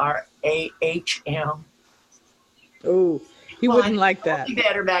Graham. Oh, he wouldn't like that.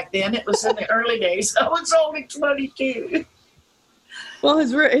 Better back then. It was in the early days. I was only 22. Well,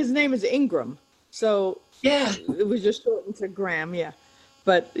 his name is Ingram, so yeah, it was just shortened to Graham. Yeah,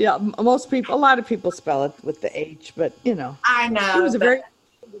 but yeah, a lot of people spell it with the H. But I know he was a very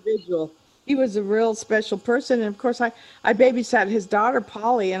individual. He was a real special person, and of course, I babysat his daughter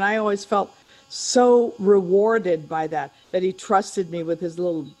Polly, and I always felt so rewarded by that he trusted me with his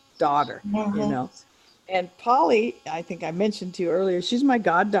little daughter. And Polly, I think I mentioned to you earlier, she's my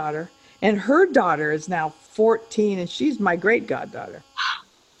goddaughter, and her daughter is now 14, and she's my great goddaughter.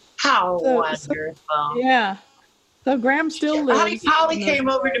 How wonderful! Yeah. So Graham still lives. Polly came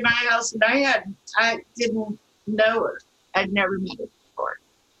over to my house, and I didn't know her. I'd never met her before.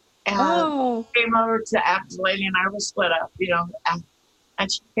 And came over to after Lady and I were split up,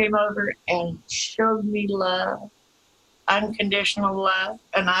 and she came over and showed me love, unconditional love,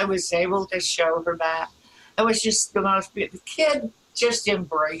 and I was able to show her back. It was just the most beautiful. The kid just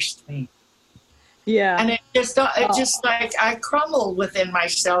embraced me. Yeah. And it just like I crumbled within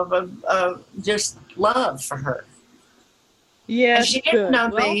myself of just love for her. Yeah. And she didn't know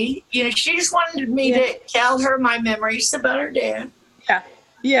me. She just wanted me to tell her my memories about her dad. Yeah.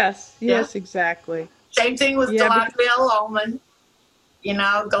 Yes, exactly. Same thing with Galadriel Ullman.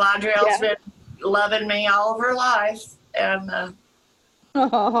 Galadriel's been loving me all of her life. And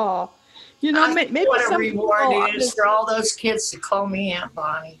maybe what a reward it is for all those kids to call me Aunt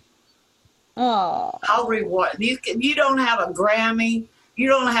Bonnie. Oh, I'll reward you. You don't have a Grammy. You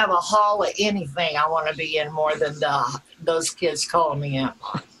don't have a hall of anything I want to be in more than those kids calling me Aunt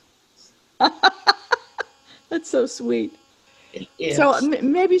Bonnie. That's so sweet. So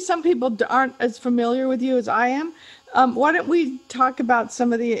maybe some people aren't as familiar with you as I am. Why don't we talk about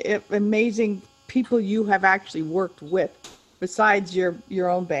some of the amazing people you have actually worked with besides your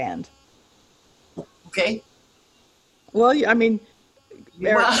own band? Okay. Well, I mean,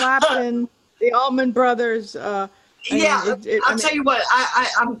 Eric Clapton, the Allman Brothers. I'll tell you what.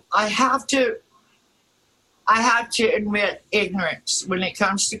 I have to admit ignorance when it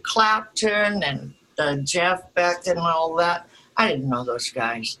comes to Clapton and Jeff Beck and all that. I didn't know those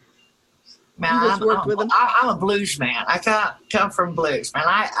guys. Man, I'm a blues man. I come from blues, man.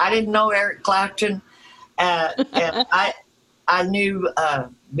 I didn't know Eric Clapton, and I knew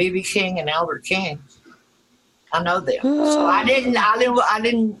B.B. King and Albert King. I know them, so I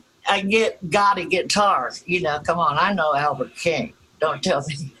didn't got a guitar. Come on, I know Albert King. Don't tell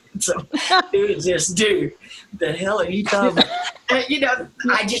me. So just do. The hell are you talking about?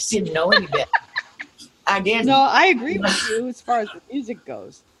 I just didn't know any better. I didn't. No, I agree with you as far as the music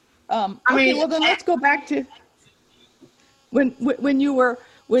goes. Then let's go back to when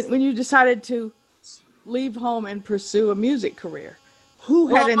you decided to leave home and pursue a music career.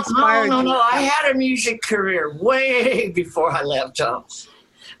 Who had inspired you? No. I had a music career way before I left home.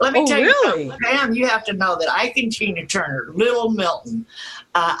 Let me tell you something. Pam, you have to know that Ike and Tina Turner, Little Milton,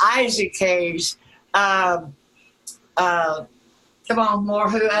 Isaac Hayes, come on, more,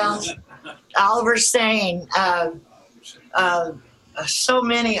 who else? Oliver Sane, so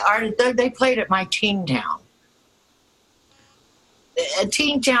many artists. They played at my teen town. A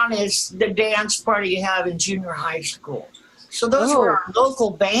teen town is the dance party you have in junior high school. So those were our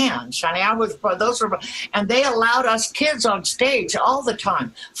local bands, honey. And they allowed us kids on stage all the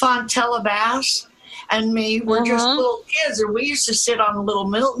time. Fontella Bass and me were just little kids, and we used to sit on the Little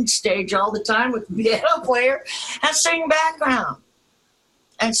Milton stage all the time with the piano player and sing background.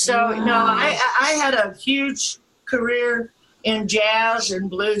 And so, I had a huge career in jazz and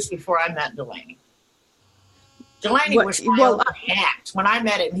blues before I met Delaney. Delaney was my opening act. When I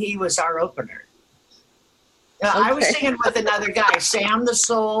met him, he was our opener. I was singing with another guy, Sam the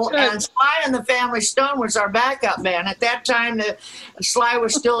Soul, and Sly and the Family Stone was our backup band. At that time, Sly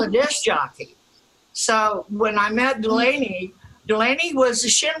was still a disc jockey. So when I met Delaney was a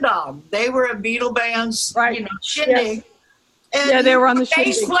shin-dog. They were a Beatle band's, shindig. Yes. And they were on the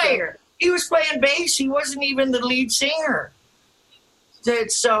bass player. He was playing bass. He wasn't even the lead singer.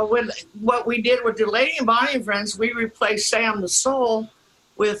 So what we did with Delaney and Bonnie and Friends, we replaced Sam the Soul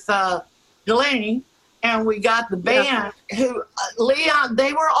with Delaney. And we got the band who, Leon,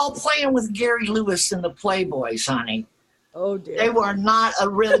 they were all playing with Gary Lewis and the Playboys, honey. Oh, dear. They were not a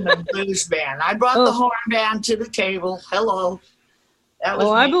rhythm and blues band. I brought the horn band to the table. Hello. That was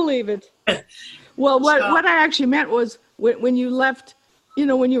me. I believe it. Well, what I actually meant was when you left,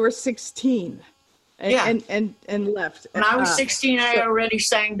 when you were 16 and left. When I was 16, I already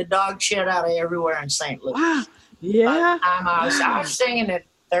sang the dog shit out of everywhere in St. Louis. Wow. Yeah. I was singing at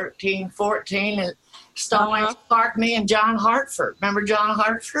 13, 14, and Stone Park, me and John Hartford. Remember John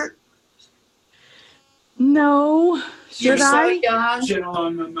Hartford? No. Should I? Young. Gentle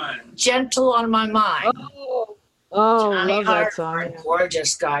on my mind. Gentle on my mind. Johnny love that song. Yeah.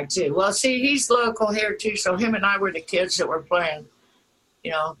 Gorgeous guy too. Well, see, he's local here too. So him and I were the kids that were playing,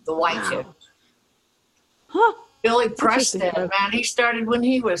 the white kid. Huh. Billy Preston, man, he started when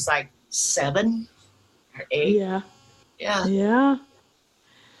he was like 7 or 8. Yeah. Yeah. Yeah.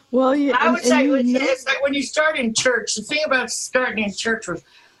 Well, yeah. I would say it's like when you start in church, the thing about starting in church was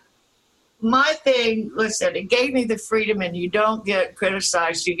my thing, listen, it gave me the freedom, and you don't get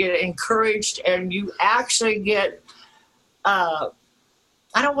criticized, you get encouraged, and you actually get, I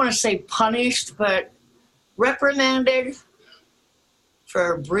don't want to say punished, but reprimanded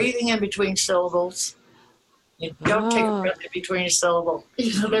for breathing in between syllables. You don't take a breath in between a syllable.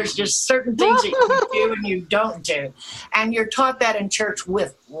 There's just certain things that you do and you don't do. And you're taught that in church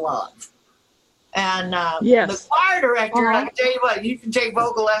with love. And the choir director, I can tell you what, you can take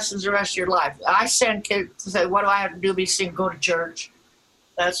vocal lessons the rest of your life. I send kids to say, what do I have to do? Go to church.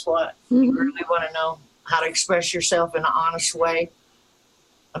 That's what you really want to know, how to express yourself in an honest way.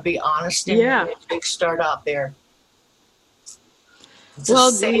 Be honest in your big start out there. It's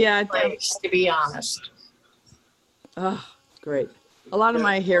a safe place to be honest. Oh, great. A lot of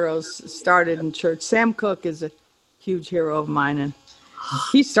my heroes started in church. Sam Cooke is a huge hero of mine, and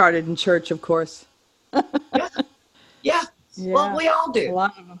he started in church, of course. Yeah. Well, we all do. A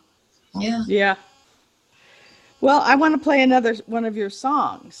lot of them. Yeah. Yeah. Well, I want to play another one of your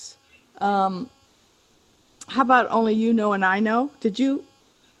songs. How about Only You Know and I Know? Did you?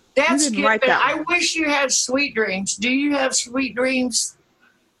 That's you good. Write that I wish you had Sweet Dreams. Do you have Sweet Dreams?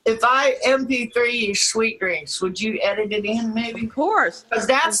 If I MP3 Sweet Dreams, would you edit it in maybe? Of course. Because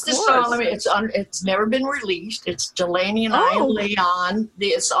that's the song. I mean, it's never been released. It's Delaney and I and Leon.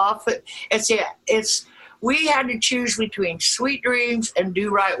 It's off. We had to choose between Sweet Dreams and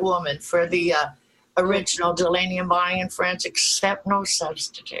Do Right Woman for the original Delaney and Bonnie and Friends, except no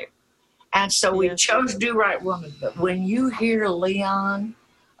substitute. And so we chose Do Right Woman. But when you hear Leon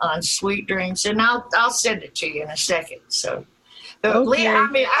on Sweet Dreams, and I'll send it to you in a second. So. Leon,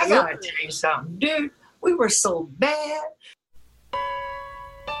 I mean, I gotta tell you something, dude. We were so bad.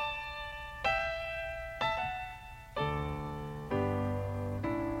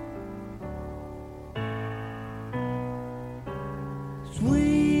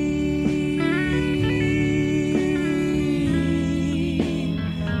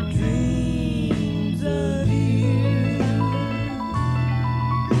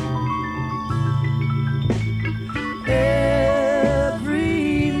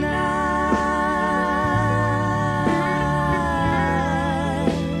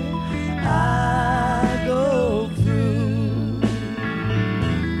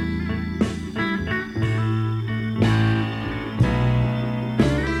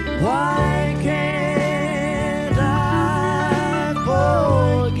 Why can't I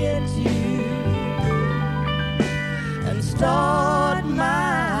forget you and start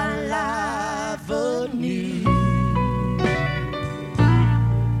my life anew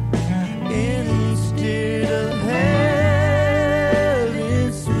instead of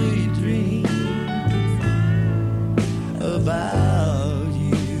having sweet dreams about you?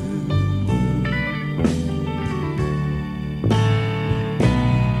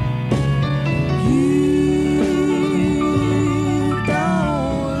 You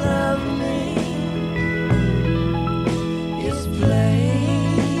don't love me, it's plain.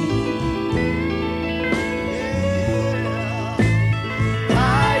 Yeah. I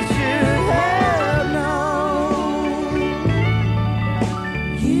should have known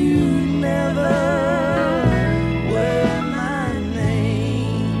you never were my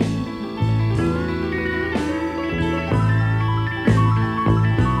name.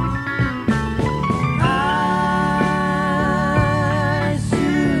 I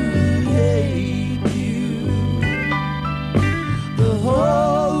should hate you the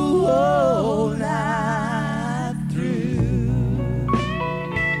whole night through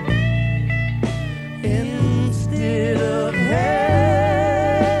instead of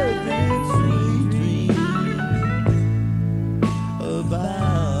having sweet dreams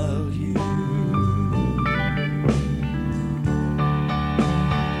about you.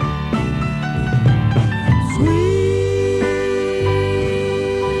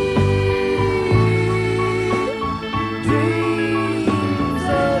 Sweet dreams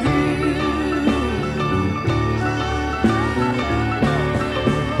of you.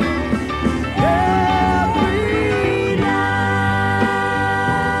 Every night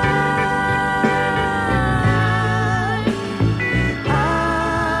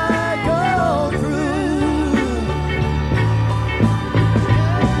I go through.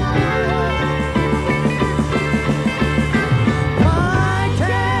 Why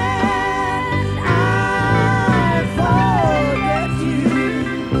can't I forget you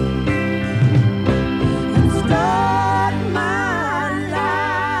and start my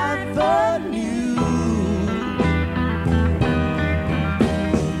life anew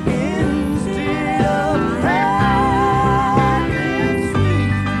instead of having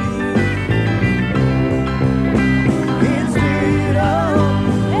sweet dreams? Instead of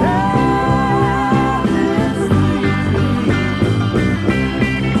having sweet dreams.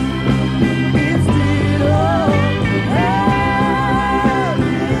 Instead of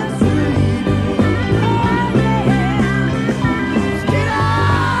having sweet dreams. Instead of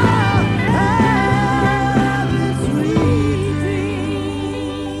having sweet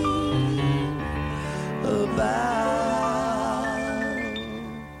dreams about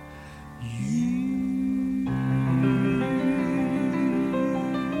you.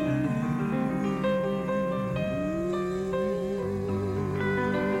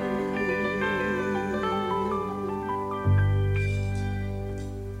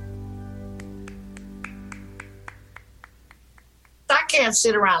 I can't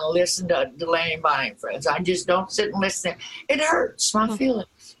sit around and listen to Delaney Buying Friends. I just don't sit and listen. It hurts my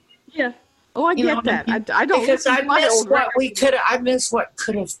feelings. Yeah. Oh, I You know get what I that. I don't Because listen I to my miss old what records. we could have. I miss what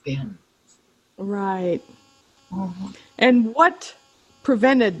could have been. Right. And what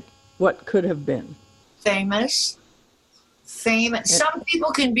prevented what could have been? Famous. Some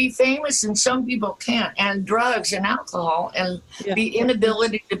people can be famous and some people can't. And drugs and alcohol and Yeah. the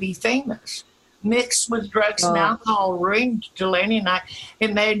inability to be famous mixed with drugs and alcohol ruined Delaney and I.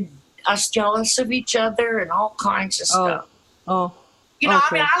 It made us jealous of each other and all kinds of stuff. Oh. You know,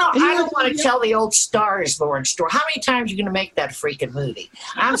 okay. I And mean, you I don't were- want to tell the old Star is Born story. How many times are you going to make that freaking movie?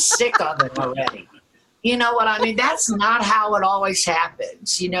 I'm sick of it already. You know what I mean? That's not how it always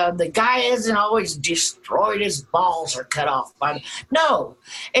happens. You know, the guy isn't always destroyed, his balls are cut off by the... No,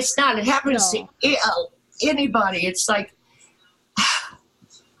 it's not. It happens to anybody. It's like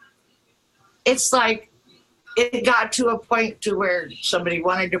it got to a point to where somebody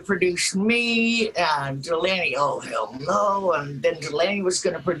wanted to produce me and Delaney, oh hell no. And then Delaney was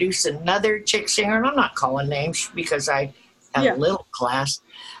going to produce another chick singer, and I'm not calling names because I have a little class.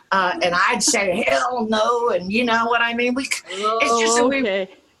 And I'd say hell no, and you know what I mean. It's just that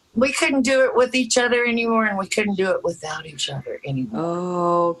we couldn't do it with each other anymore, and we couldn't do it without each other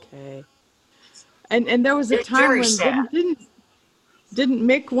anymore. Okay. And there was a It's time very when sad. didn't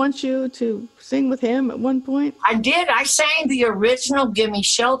Mick want you to sing with him at one point? I did. I sang the original "Gimme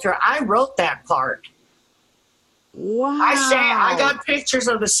Shelter." I wrote that part. Wow. I got pictures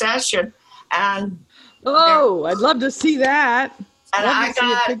of the session, and I'd love to see that. and Love to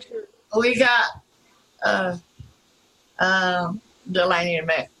see a picture. we got Delaney and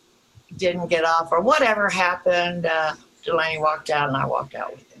Mick. didn't get off, or whatever happened. Delaney walked out, and I walked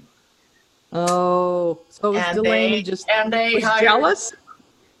out with him. Oh, so was Delaney was jealous?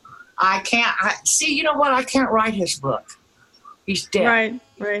 I can't. See, you know what? I can't write his book. He's dead.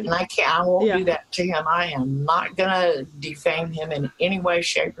 Right. And I won't do that to him. I am not going to defame him in any way,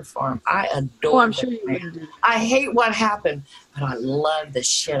 shape, or form. I adore him. I'm sure you wouldn't do. I hate what happened, but I love the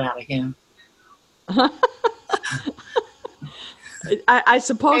shit out of him. I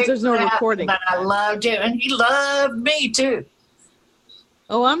suppose there's no recording. But I loved him, and he loved me, too.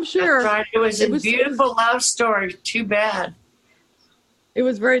 Oh, I'm sure. That's right. It was a beautiful love story. Too bad. It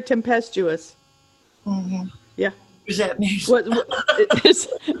was very tempestuous. Mm-hmm. Yeah. What does that mean?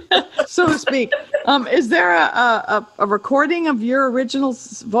 So to speak. Is there a recording of your original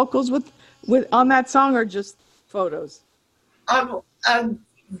vocals with on that song, or just photos?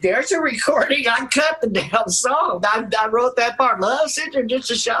 There's a recording. I cut the damn song. I wrote that part. Love Sister, just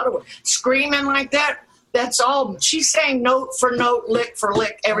a shot of screaming like that. That's all. She sang note for note, lick for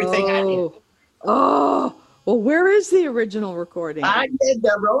lick, everything I did. Oh. Well, where is the original recording? I did.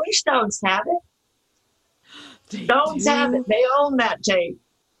 The Rolling Stones have it. Stones have it. They own that tape.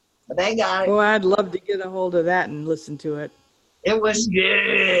 They got it. Oh, I'd love to get a hold of that and listen to it. It was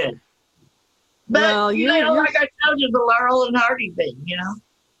good. But, like I told you, the Laurel and Hardy thing,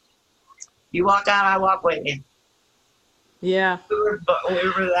 You walk out, I walk with you. Yeah. We were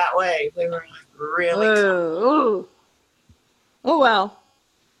that way. We were like really Oh, well.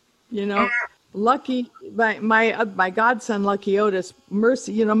 Lucky, my godson, Lucky Otis,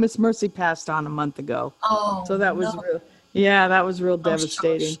 Mercy, Miss Mercy passed on a month ago. Oh, so that was that was real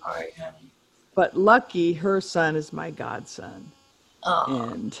devastating. So sorry, honey. But Lucky, her son, is my godson.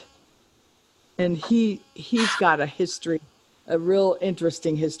 Oh. And he's got a history, a real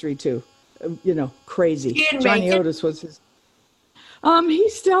interesting history too. Crazy. Johnny Otis was his.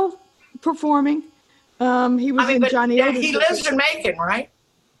 He's still performing. He was in Johnny Otis. He lives in Macon, right?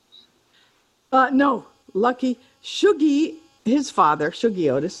 No, Lucky, Shuggy, his father,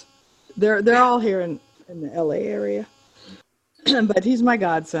 Shuggy Otis. They're all here in the LA area. But he's my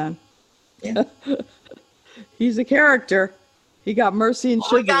godson. Yeah. He's a character. He got Mercy and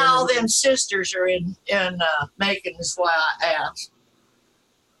Shuggy. We got all them sisters are in Macon, is why I asked.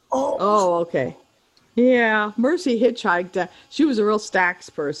 Oh, okay. Yeah, Mercy hitchhiked. She was a real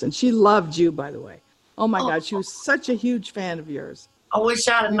Stax person. She loved you, by the way. Oh my God, she was such a huge fan of yours. I wish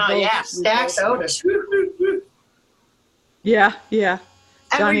I'd have known. Yeah, Stax Otis. Yeah.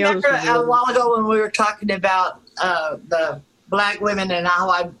 I remember a while ago when we were talking about the black women and how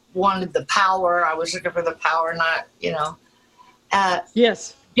I wanted the power. I was looking for the power, not,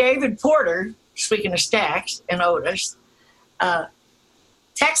 yes. David Porter, speaking of Stax and Otis,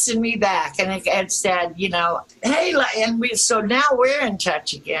 texted me back and said, hey, so now we're in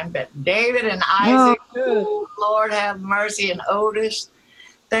touch again. But David and Isaac, Lord have mercy, and Otis.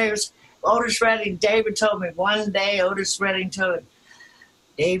 There's Otis Redding. David told me one day, Otis Redding told him,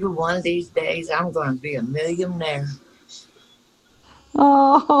 David, one of these days I'm going to be a millionaire.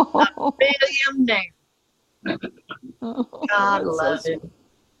 Oh, a millionaire. God love him.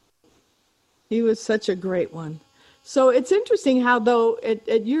 He was such a great one. So it's interesting how, though,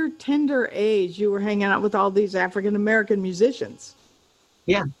 at your tender age, you were hanging out with all these African-American musicians.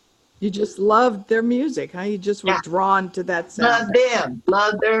 Yeah. You just loved their music, huh? You just were drawn to that sound. Love them.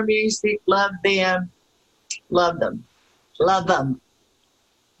 Love their music. Love them. Love them. Love them.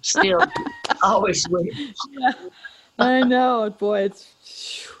 Still, always with. Yeah. I know. Boy,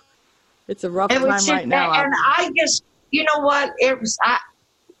 it's a rough time right now. And I guess, you know what? It was,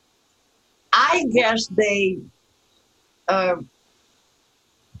 I guess they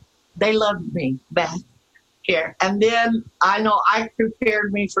loved me back here. And then I know I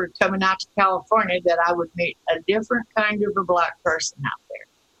prepared me for coming out to California that I would meet a different kind of a black person out there.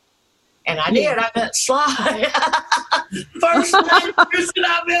 And I did. I met Sly. First black person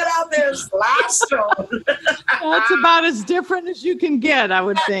I met out there, Sly Stone. That's about as different as you can get, I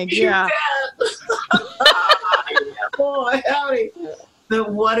would think. Yeah. Boy, howdy.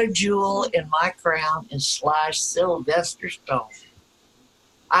 But what a jewel in my crown is Sly Sylvester Stone.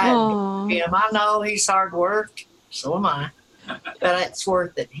 I know he's hard worked. So am I. But it's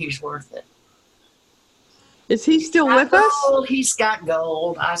worth it. He's worth it. Is he still with us? He's got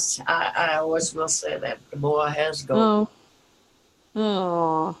gold. I always will say that. The boy has gold.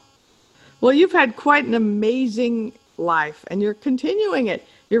 Oh. Well, you've had quite an amazing life, and you're continuing it.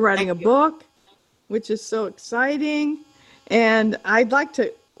 You're writing a book, which is so exciting. And I'd like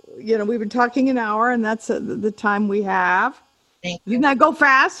to, we've been talking an hour, and that's the time we have. Didn't that go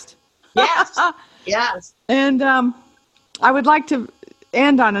fast? Yes. Yes. And I would like to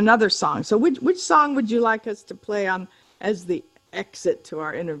end on another song. So which song would you like us to play on as the exit to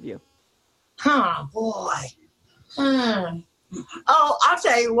our interview? Oh, boy. Oh, I'll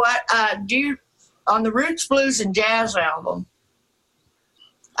tell you what. On the Roots Blues and Jazz album,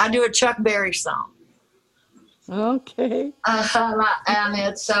 I do a Chuck Berry song. Okay. And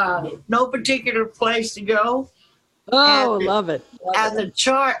it's No Particular Place to Go. Oh, love it. And the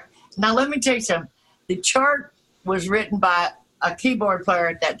chart. Now, let me tell you something. The chart was written by a keyboard player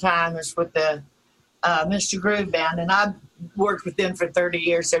at that time. It's with the Mr. Groove Band, and I worked with them for 30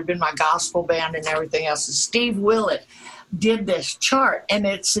 years. They've been my gospel band and everything else. And Steve Willett did this chart, and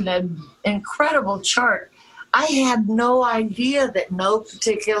it's an incredible chart. I had no idea that No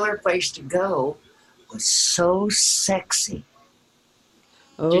Particular Place to Go was so sexy.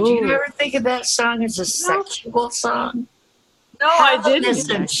 Oh. Did you ever think of that song as a sexual song? No, I didn't.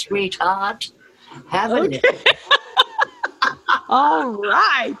 Listen, sweetheart. Haven't it? All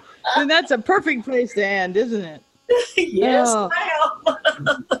right. And that's a perfect place to end, isn't it? Yes,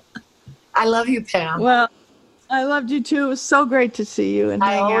 ma'am. I love you, Pam. Well, I loved you too. It was so great to see you and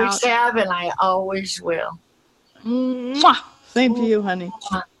I hang always out. have, and I always will. Mwah! Same to you, honey.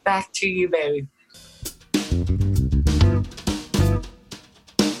 Back to you, baby.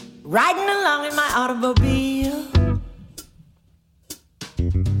 Riding along in my automobile,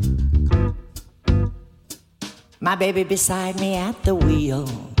 my baby beside me at the wheel.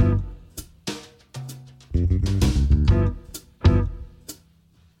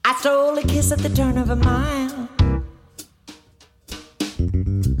 I stole a kiss at the turn of a mile.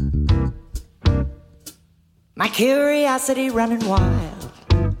 My curiosity running wild.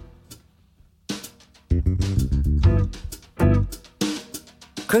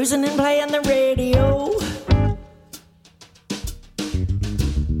 Cruising and playing the radio.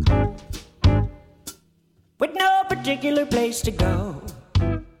 With no particular place to go.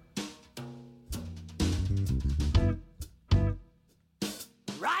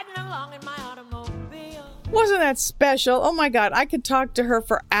 Riding along in my automobile. Wasn't that special? Oh my God, I could talk to her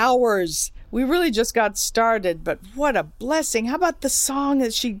for hours. We really just got started, but what a blessing. How about the song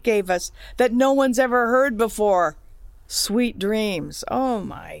that she gave us that no one's ever heard before? Sweet Dreams. Oh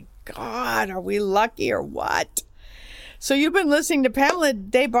my God, are we lucky or what? So you've been listening to Pamela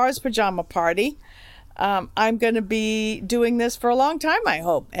Des Barres' Pajama Party. I'm going to be doing this for a long time, I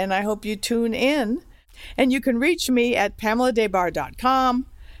hope, and I hope you tune in. And you can reach me at PamelaDesBarres.com.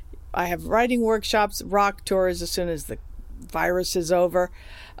 I have writing workshops, rock tours as soon as the virus is over.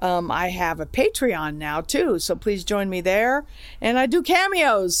 I have a Patreon now, too, so please join me there. And I do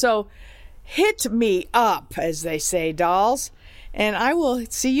cameos, so hit me up, as they say, dolls. And I will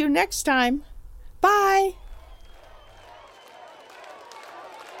see you next time. Bye.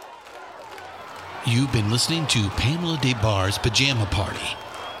 You've been listening to Pamela Des Barres' Pajama Party,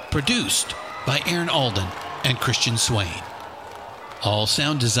 produced by Aaron Alden and Christian Swain. All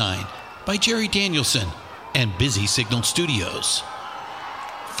sound design by Jerry Danielson and Busy Signal Studios.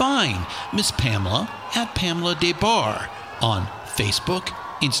 Find Miss Pamela at Pamela Des Barres on Facebook,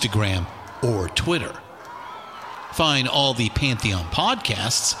 Instagram, or Twitter. Find all the Pantheon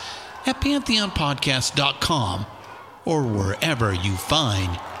podcasts at pantheonpodcast.com or wherever you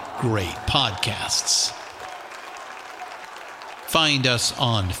find great podcasts. Find us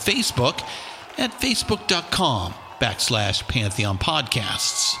on Facebook at facebook.com/Pantheon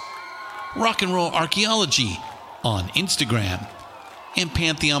Podcasts. Rock and Roll Archaeology on Instagram and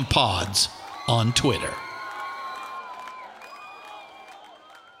Pantheon Pods on Twitter.